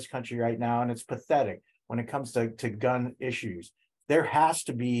divide in this country right now, and it's pathetic when it comes to gun issues. There has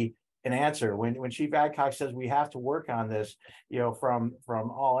to be an answer. When Chief Adcock says we have to work on this, from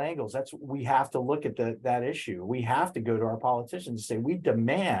all angles, we have to look at that issue. We have to go to our politicians and say, we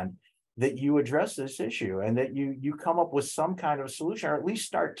demand that you address this issue, and that you come up with some kind of a solution, or at least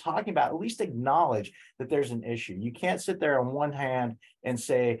start talking about, at least acknowledge that there's an issue. You can't sit there on one hand and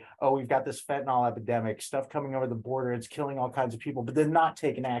say, oh, we've got this fentanyl epidemic, stuff coming over the border, it's killing all kinds of people, but then not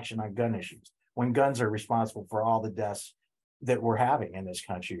taking action on gun issues, when guns are responsible for all the deaths that we're having in this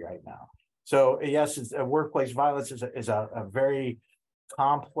country right now. So yes, workplace violence is a very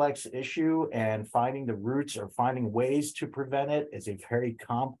complex issue, and finding the roots or finding ways to prevent it is a very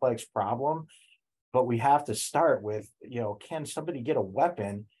complex problem. But we have to start with, can somebody get a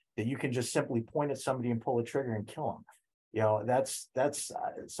weapon that you can just simply point at somebody and pull a trigger and kill them? That's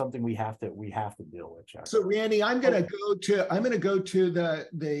something we have to deal with, Chuck. So Randy, I'm going to go to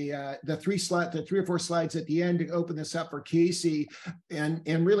the three or four slides at the end to open this up for Casey,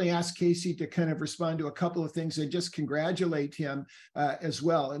 and really ask Casey to kind of respond to a couple of things and just congratulate him as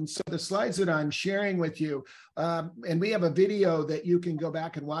well. And so the slides that I'm sharing with you, and we have a video that you can go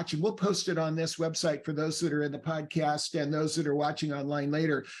back and watch, and we'll post it on this website for those that are in the podcast and those that are watching online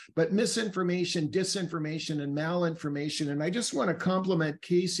later. But misinformation, disinformation, and malinformation. And I just want to compliment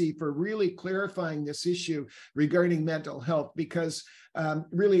Casey for really clarifying this issue regarding mental health, because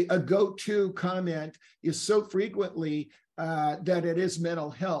really a go-to comment is so frequently that it is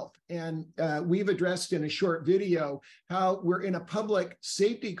mental health. And we've addressed in a short video how we're in a public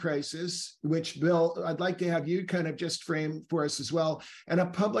safety crisis, which, Bill, I'd like to have you kind of just frame for us as well, and a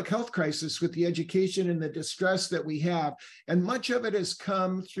public health crisis with the education and the distress that we have. And much of it has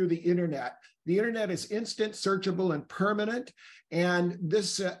come through the internet. The internet is instant, searchable, and permanent. And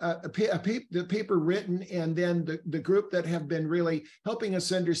this the paper written, and then the group that have been really helping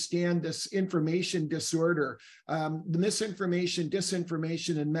us understand this information disorder, the misinformation,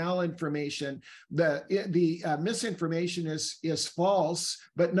 disinformation, and malinformation. The misinformation is false,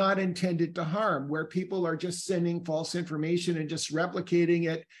 but not intended to harm, where people are just sending false information and just replicating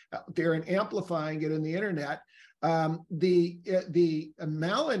it there and amplifying it in the internet. The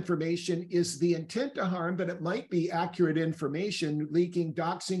malinformation is the intent to harm, but it might be accurate information, leaking,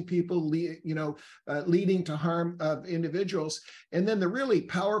 doxing people, leading to harm of individuals. And then the really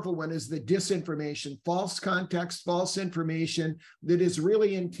powerful one is the disinformation, false context, false information that is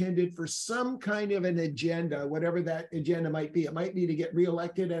really intended for some kind of an agenda, whatever that agenda might be. It might be to get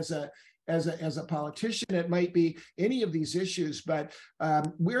reelected as a politician. It might be any of these issues, but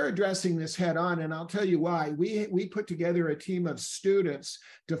we're addressing this head on, and I'll tell you why. We put together a team of students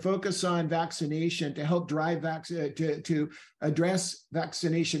to focus on vaccination, to help drive to address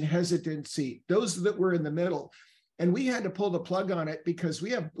vaccination hesitancy, those that were in the middle. And we had to pull the plug on it because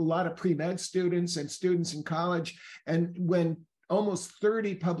we have a lot of pre-med students and students in college. And when almost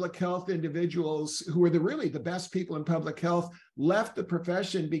 30 public health individuals who were really the best people in public health left the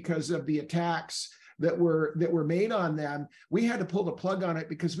profession because of the attacks that were made on them, we had to pull the plug on it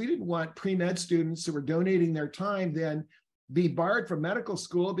because we didn't want pre-med students who were donating their time then be barred from medical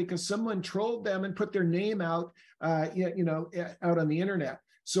school because someone trolled them and put their name out, out on the internet.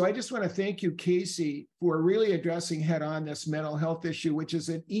 So I just want to thank you, Casey, for really addressing head on this mental health issue, which is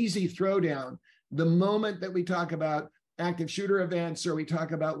an easy throwdown the moment that we talk about active shooter events or we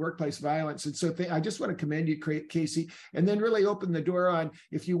talk about workplace violence. And so I just want to commend you, Casey, and then really open the door on,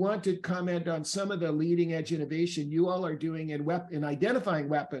 if you want to comment on some of the leading edge innovation you all are doing in identifying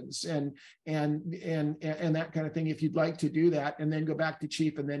weapons and that kind of thing, if you'd like to do that, and then go back to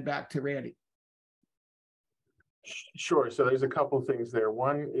Chief and then back to Randy. Sure. So there's a couple things there.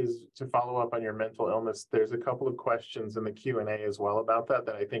 One is to follow up on your mental illness. There's a couple of questions in the Q&A as well about that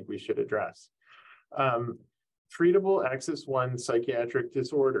I think we should address. Treatable Axis 1 psychiatric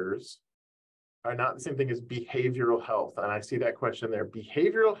disorders are not the same thing as behavioral health. And I see that question there.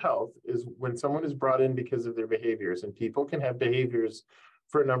 Behavioral health is when someone is brought in because of their behaviors, and people can have behaviors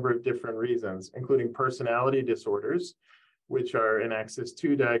for a number of different reasons, including personality disorders, which are an Axis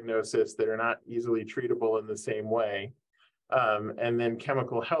 2 diagnosis that are not easily treatable in the same way. And then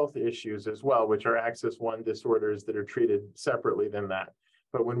chemical health issues as well, which are Axis 1 disorders that are treated separately than that.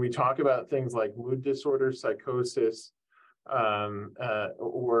 But when we talk about things like mood disorders, psychosis,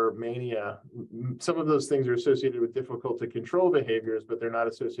 or mania, some of those things are associated with difficult to control behaviors, but they're not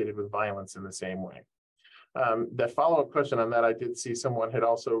associated with violence in the same way. The follow-up question on that, I did see someone had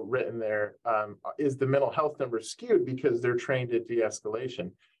also written there, is the mental health number skewed because they're trained at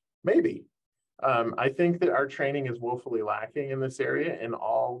de-escalation? Maybe. I think that our training is woefully lacking in this area in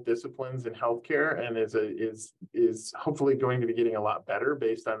all disciplines in healthcare, and is hopefully going to be getting a lot better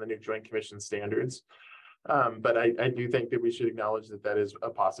based on the new Joint Commission standards. But I do think that we should acknowledge that that is a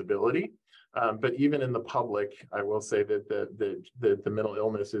possibility. But even in the public, I will say that the mental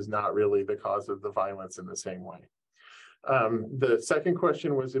illness is not really the cause of the violence in the same way. The second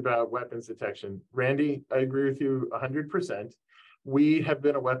question was about weapons detection. Randy, I agree with you 100%. We have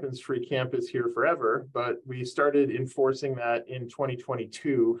been a weapons-free campus here forever, but we started enforcing that in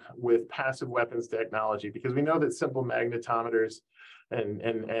 2022 with passive weapons technology, because we know that simple magnetometers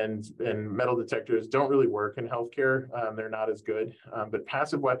and metal detectors don't really work in healthcare. They're not as good, but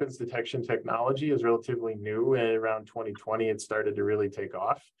passive weapons detection technology is relatively new, and around 2020, it started to really take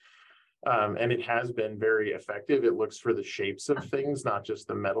off. And it has been very effective. It looks for the shapes of things, not just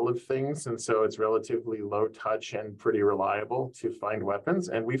the metal of things. And so it's relatively low touch and pretty reliable to find weapons.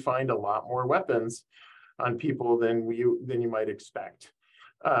 And we find a lot more weapons on people than you might expect.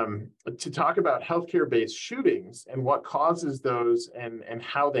 To talk about healthcare-based shootings and what causes those and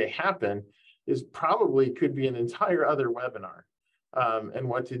how they happen is probably could be an entire other webinar, and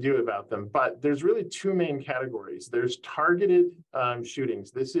what to do about them. But there's really two main categories. There's targeted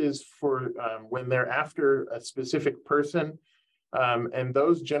shootings. This is for when they're after a specific person, and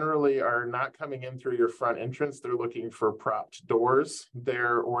those generally are not coming in through your front entrance. They're looking for propped doors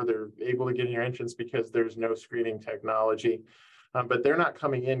there, or they're able to get in your entrance because there's no screening technology. But they're not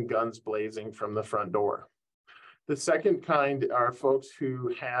coming in guns blazing from the front door. The second kind are folks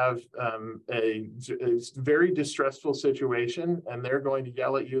who have a very distressful situation, and they're going to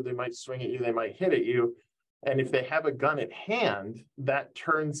yell at you. They might swing at you. They might hit at you. And if they have a gun at hand, that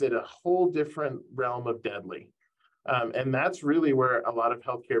turns it a whole different realm of deadly. And that's really where a lot of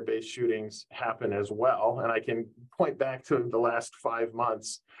healthcare-based shootings happen as well. And I can point back to the last 5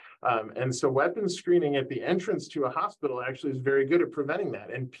 months. And so weapons screening at the entrance to a hospital actually is very good at preventing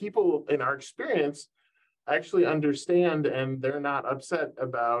that. And people, in our experience, actually understand, and they're not upset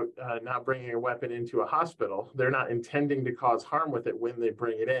about not bringing a weapon into a hospital. They're not intending to cause harm with it when they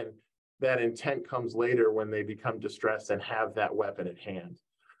bring it in. That intent comes later when they become distressed and have that weapon at hand.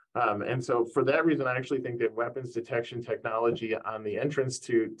 And so for that reason, I actually think that weapons detection technology on the entrance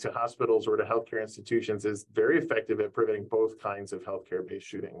to hospitals or to healthcare institutions is very effective at preventing both kinds of healthcare-based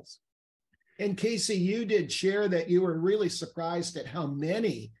shootings. And Casey, you did share that you were really surprised at how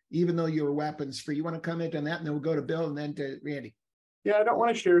many, even though you were weapons free. You want to comment on that, and then we'll go to Bill and then to Randy. Yeah, I don't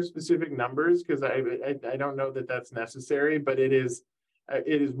want to share specific numbers because I don't know that that's necessary, but it is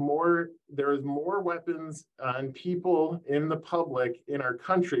more, there is more weapons on people in the public in our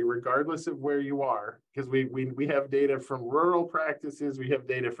country, regardless of where you are, because we have data from rural practices, we have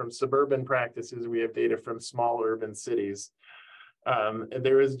data from suburban practices, we have data from small urban cities. And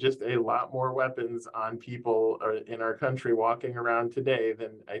there is just a lot more weapons on people in our country walking around today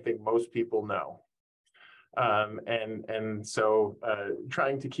than I think most people know. And so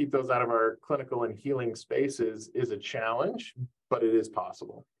trying to keep those out of our clinical and healing spaces is a challenge, but it is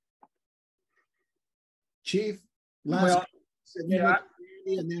possible. Chief, last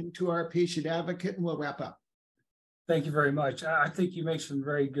and then to our patient advocate, and we'll wrap up. Thank you very much. I think you make some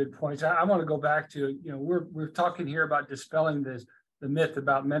very good points. I want to go back to, we're talking here about dispelling the myth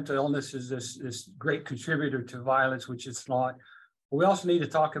about mental illness is this great contributor to violence, which it's not. We also need to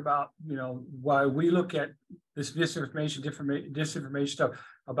talk about, why we look at this disinformation stuff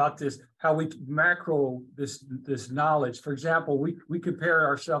about this, how we macro this knowledge. For example, we compare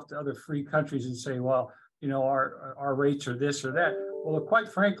ourselves to other free countries and say, well, our rates are this or that. Well,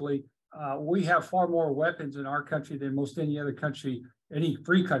 quite frankly, we have far more weapons in our country than most any other country, any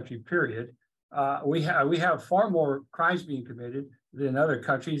free country, period. We have far more crimes being committed than other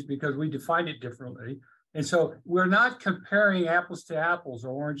countries because we define it differently. And so we're not comparing apples to apples or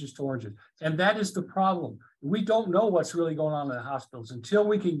oranges to oranges. And that is the problem. We don't know what's really going on in the hospitals until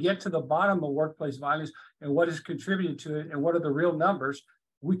we can get to the bottom of workplace violence and what is contributing to it and what are the real numbers.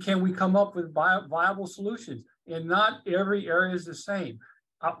 We come up with viable solutions, and not every area is the same.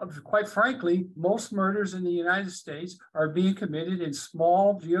 Quite frankly, most murders in the United States are being committed in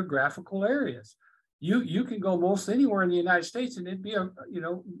small geographical areas. You can go most anywhere in the United States and it'd be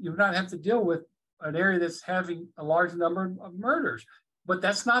you not have to deal with an area that's having a large number of murders. But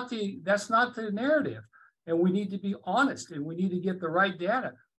that's not the narrative. And we need to be honest, and we need to get the right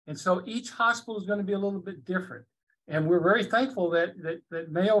data. And so each hospital is going to be a little bit different. And we're very thankful that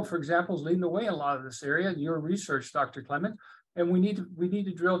Mayo, for example, is leading the way in a lot of this area, your research, Dr. Clement. And we need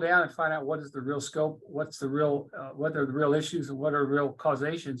to drill down and find out what is the real scope, what are the real issues, and what are real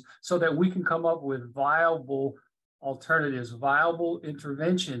causations, so that we can come up with viable alternatives, viable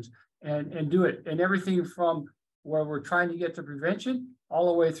interventions, and do it. And everything from where we're trying to get to prevention all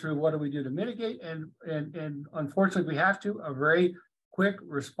the way through what do we do to mitigate. And unfortunately, we have to a very quick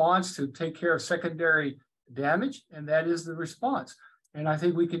response to take care of secondary damage, and that is the response. And I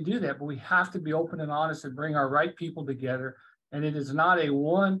think we can do that, but we have to be open and honest and bring our right people together. And it is not a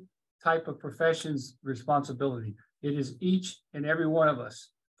one type of profession's responsibility. It is each and every one of us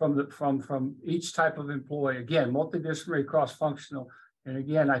from each type of employee. Again, multidisciplinary, cross-functional. And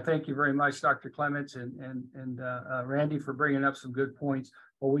again, I thank you very much, Dr. Clements and Randy, for bringing up some good points.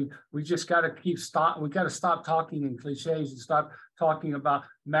 But we just got to we got to stop talking in cliches and stop talking about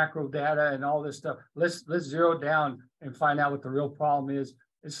macro data and all this stuff. Let's zero down and find out what the real problem is.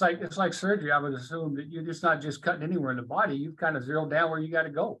 It's like surgery. I would assume that you're just not just cutting anywhere in the body. You've kind of zeroed down where you got to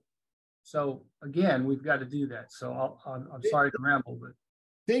go. So again, we've got to do that. So I'm sorry to ramble, but.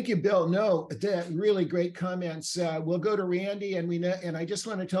 Thank you, Bill. No, really great comments. We'll go to Randy, and I just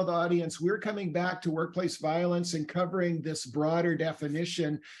want to tell the audience we're coming back to workplace violence and covering this broader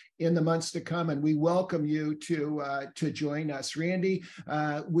definition in the months to come, and we welcome you to join us. Randy,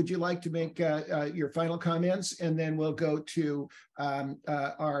 would you like to make your final comments, and then we'll go to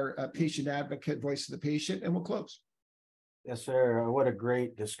our patient advocate, voice of the patient, and we'll close. Yes, sir. What a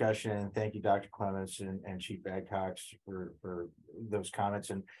great discussion. Thank you, Dr. Clements and Chief Adcox for those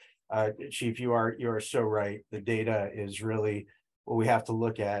comments. And Chief, you are so right. The data is really what we have to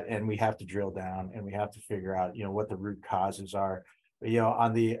look at, and we have to drill down, and we have to figure out, what the root causes are. But,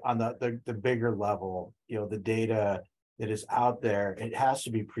 on the bigger level, the data that is out there, it has to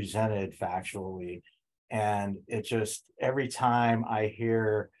be presented factually. And it just, every time I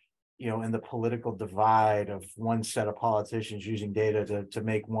hear in the political divide of one set of politicians using data to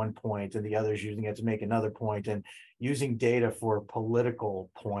make one point and the others using it to make another point, and using data for political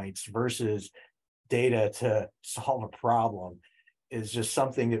points versus data to solve a problem is just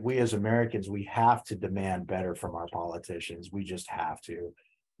something that we as Americans, we have to demand better from our politicians. We just have to.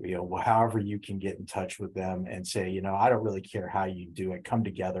 However you can get in touch with them and say, I don't really care how you do it. Come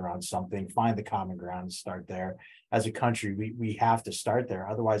together on something, find the common ground and start there. As a country, we have to start there.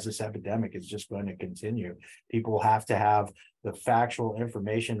 Otherwise, this epidemic is just going to continue. People have to have the factual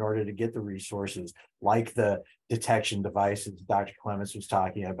information in order to get the resources, like the detection devices Dr. Clements was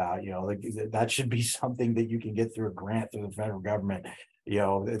talking about. That should be something that you can get through a grant through the federal government.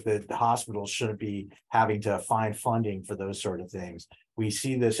 The hospitals shouldn't be having to find funding for those sort of things. We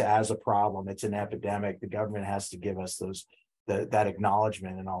see this as a problem. It's an epidemic. The government has to give us that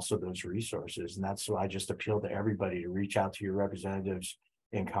acknowledgement and also those resources. And that's why I just appeal to everybody to reach out to your representatives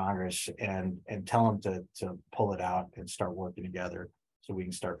in Congress and tell them to pull it out and start working together so we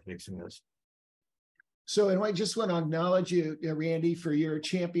can start fixing this. So, and I just want to acknowledge you, Randy, for your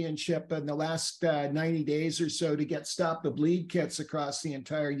championship in the last 90 days or so to get Stop the Bleed kits across the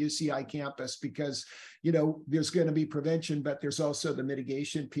entire UCI campus, because, there's going to be prevention, but there's also the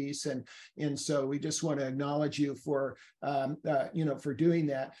mitigation piece. And so we just want to acknowledge you for, for doing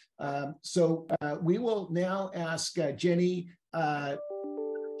that. So we will now ask Jenny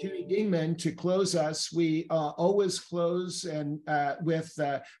Dingman to close us. We always close with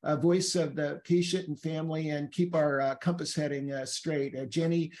a voice of the patient and family and keep our compass heading straight.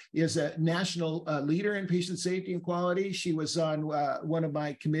 Jenny is a national leader in patient safety and quality. She was on one of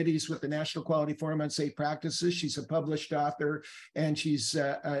my committees with the National Quality Forum on Safe Practices. She's a published author, and she's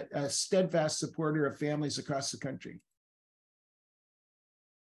a steadfast supporter of families across the country.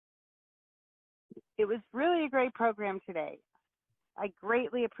 It was really a great program today. I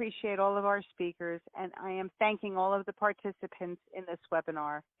greatly appreciate all of our speakers, and I am thanking all of the participants in this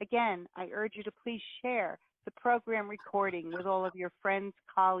webinar. Again, I urge you to please share the program recording with all of your friends,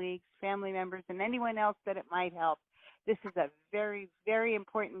 colleagues, family members, and anyone else that it might help. This is a very, very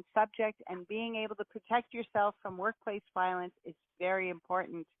important subject, and being able to protect yourself from workplace violence is very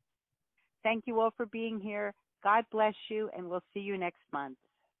important. Thank you all for being here. God bless you, and we'll see you next month.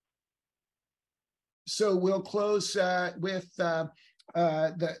 So we'll close with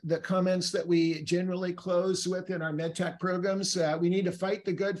the comments that we generally close with in our MedTech programs. We need to fight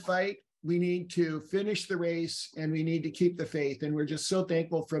the good fight. We need to finish the race, and we need to keep the faith. And we're just so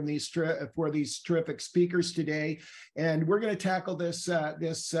thankful for these terrific speakers today. And we're going to tackle this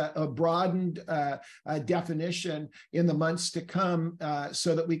broadened definition in the months to come,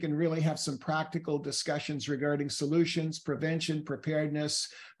 so that we can really have some practical discussions regarding solutions, prevention, preparedness,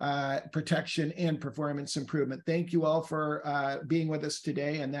 protection, and performance improvement. Thank you all for being with us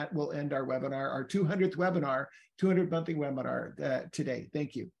today. And that will end our webinar, our 200th webinar, 200 monthly webinar today.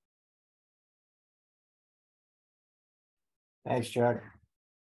 Thank you. Thanks, Chuck.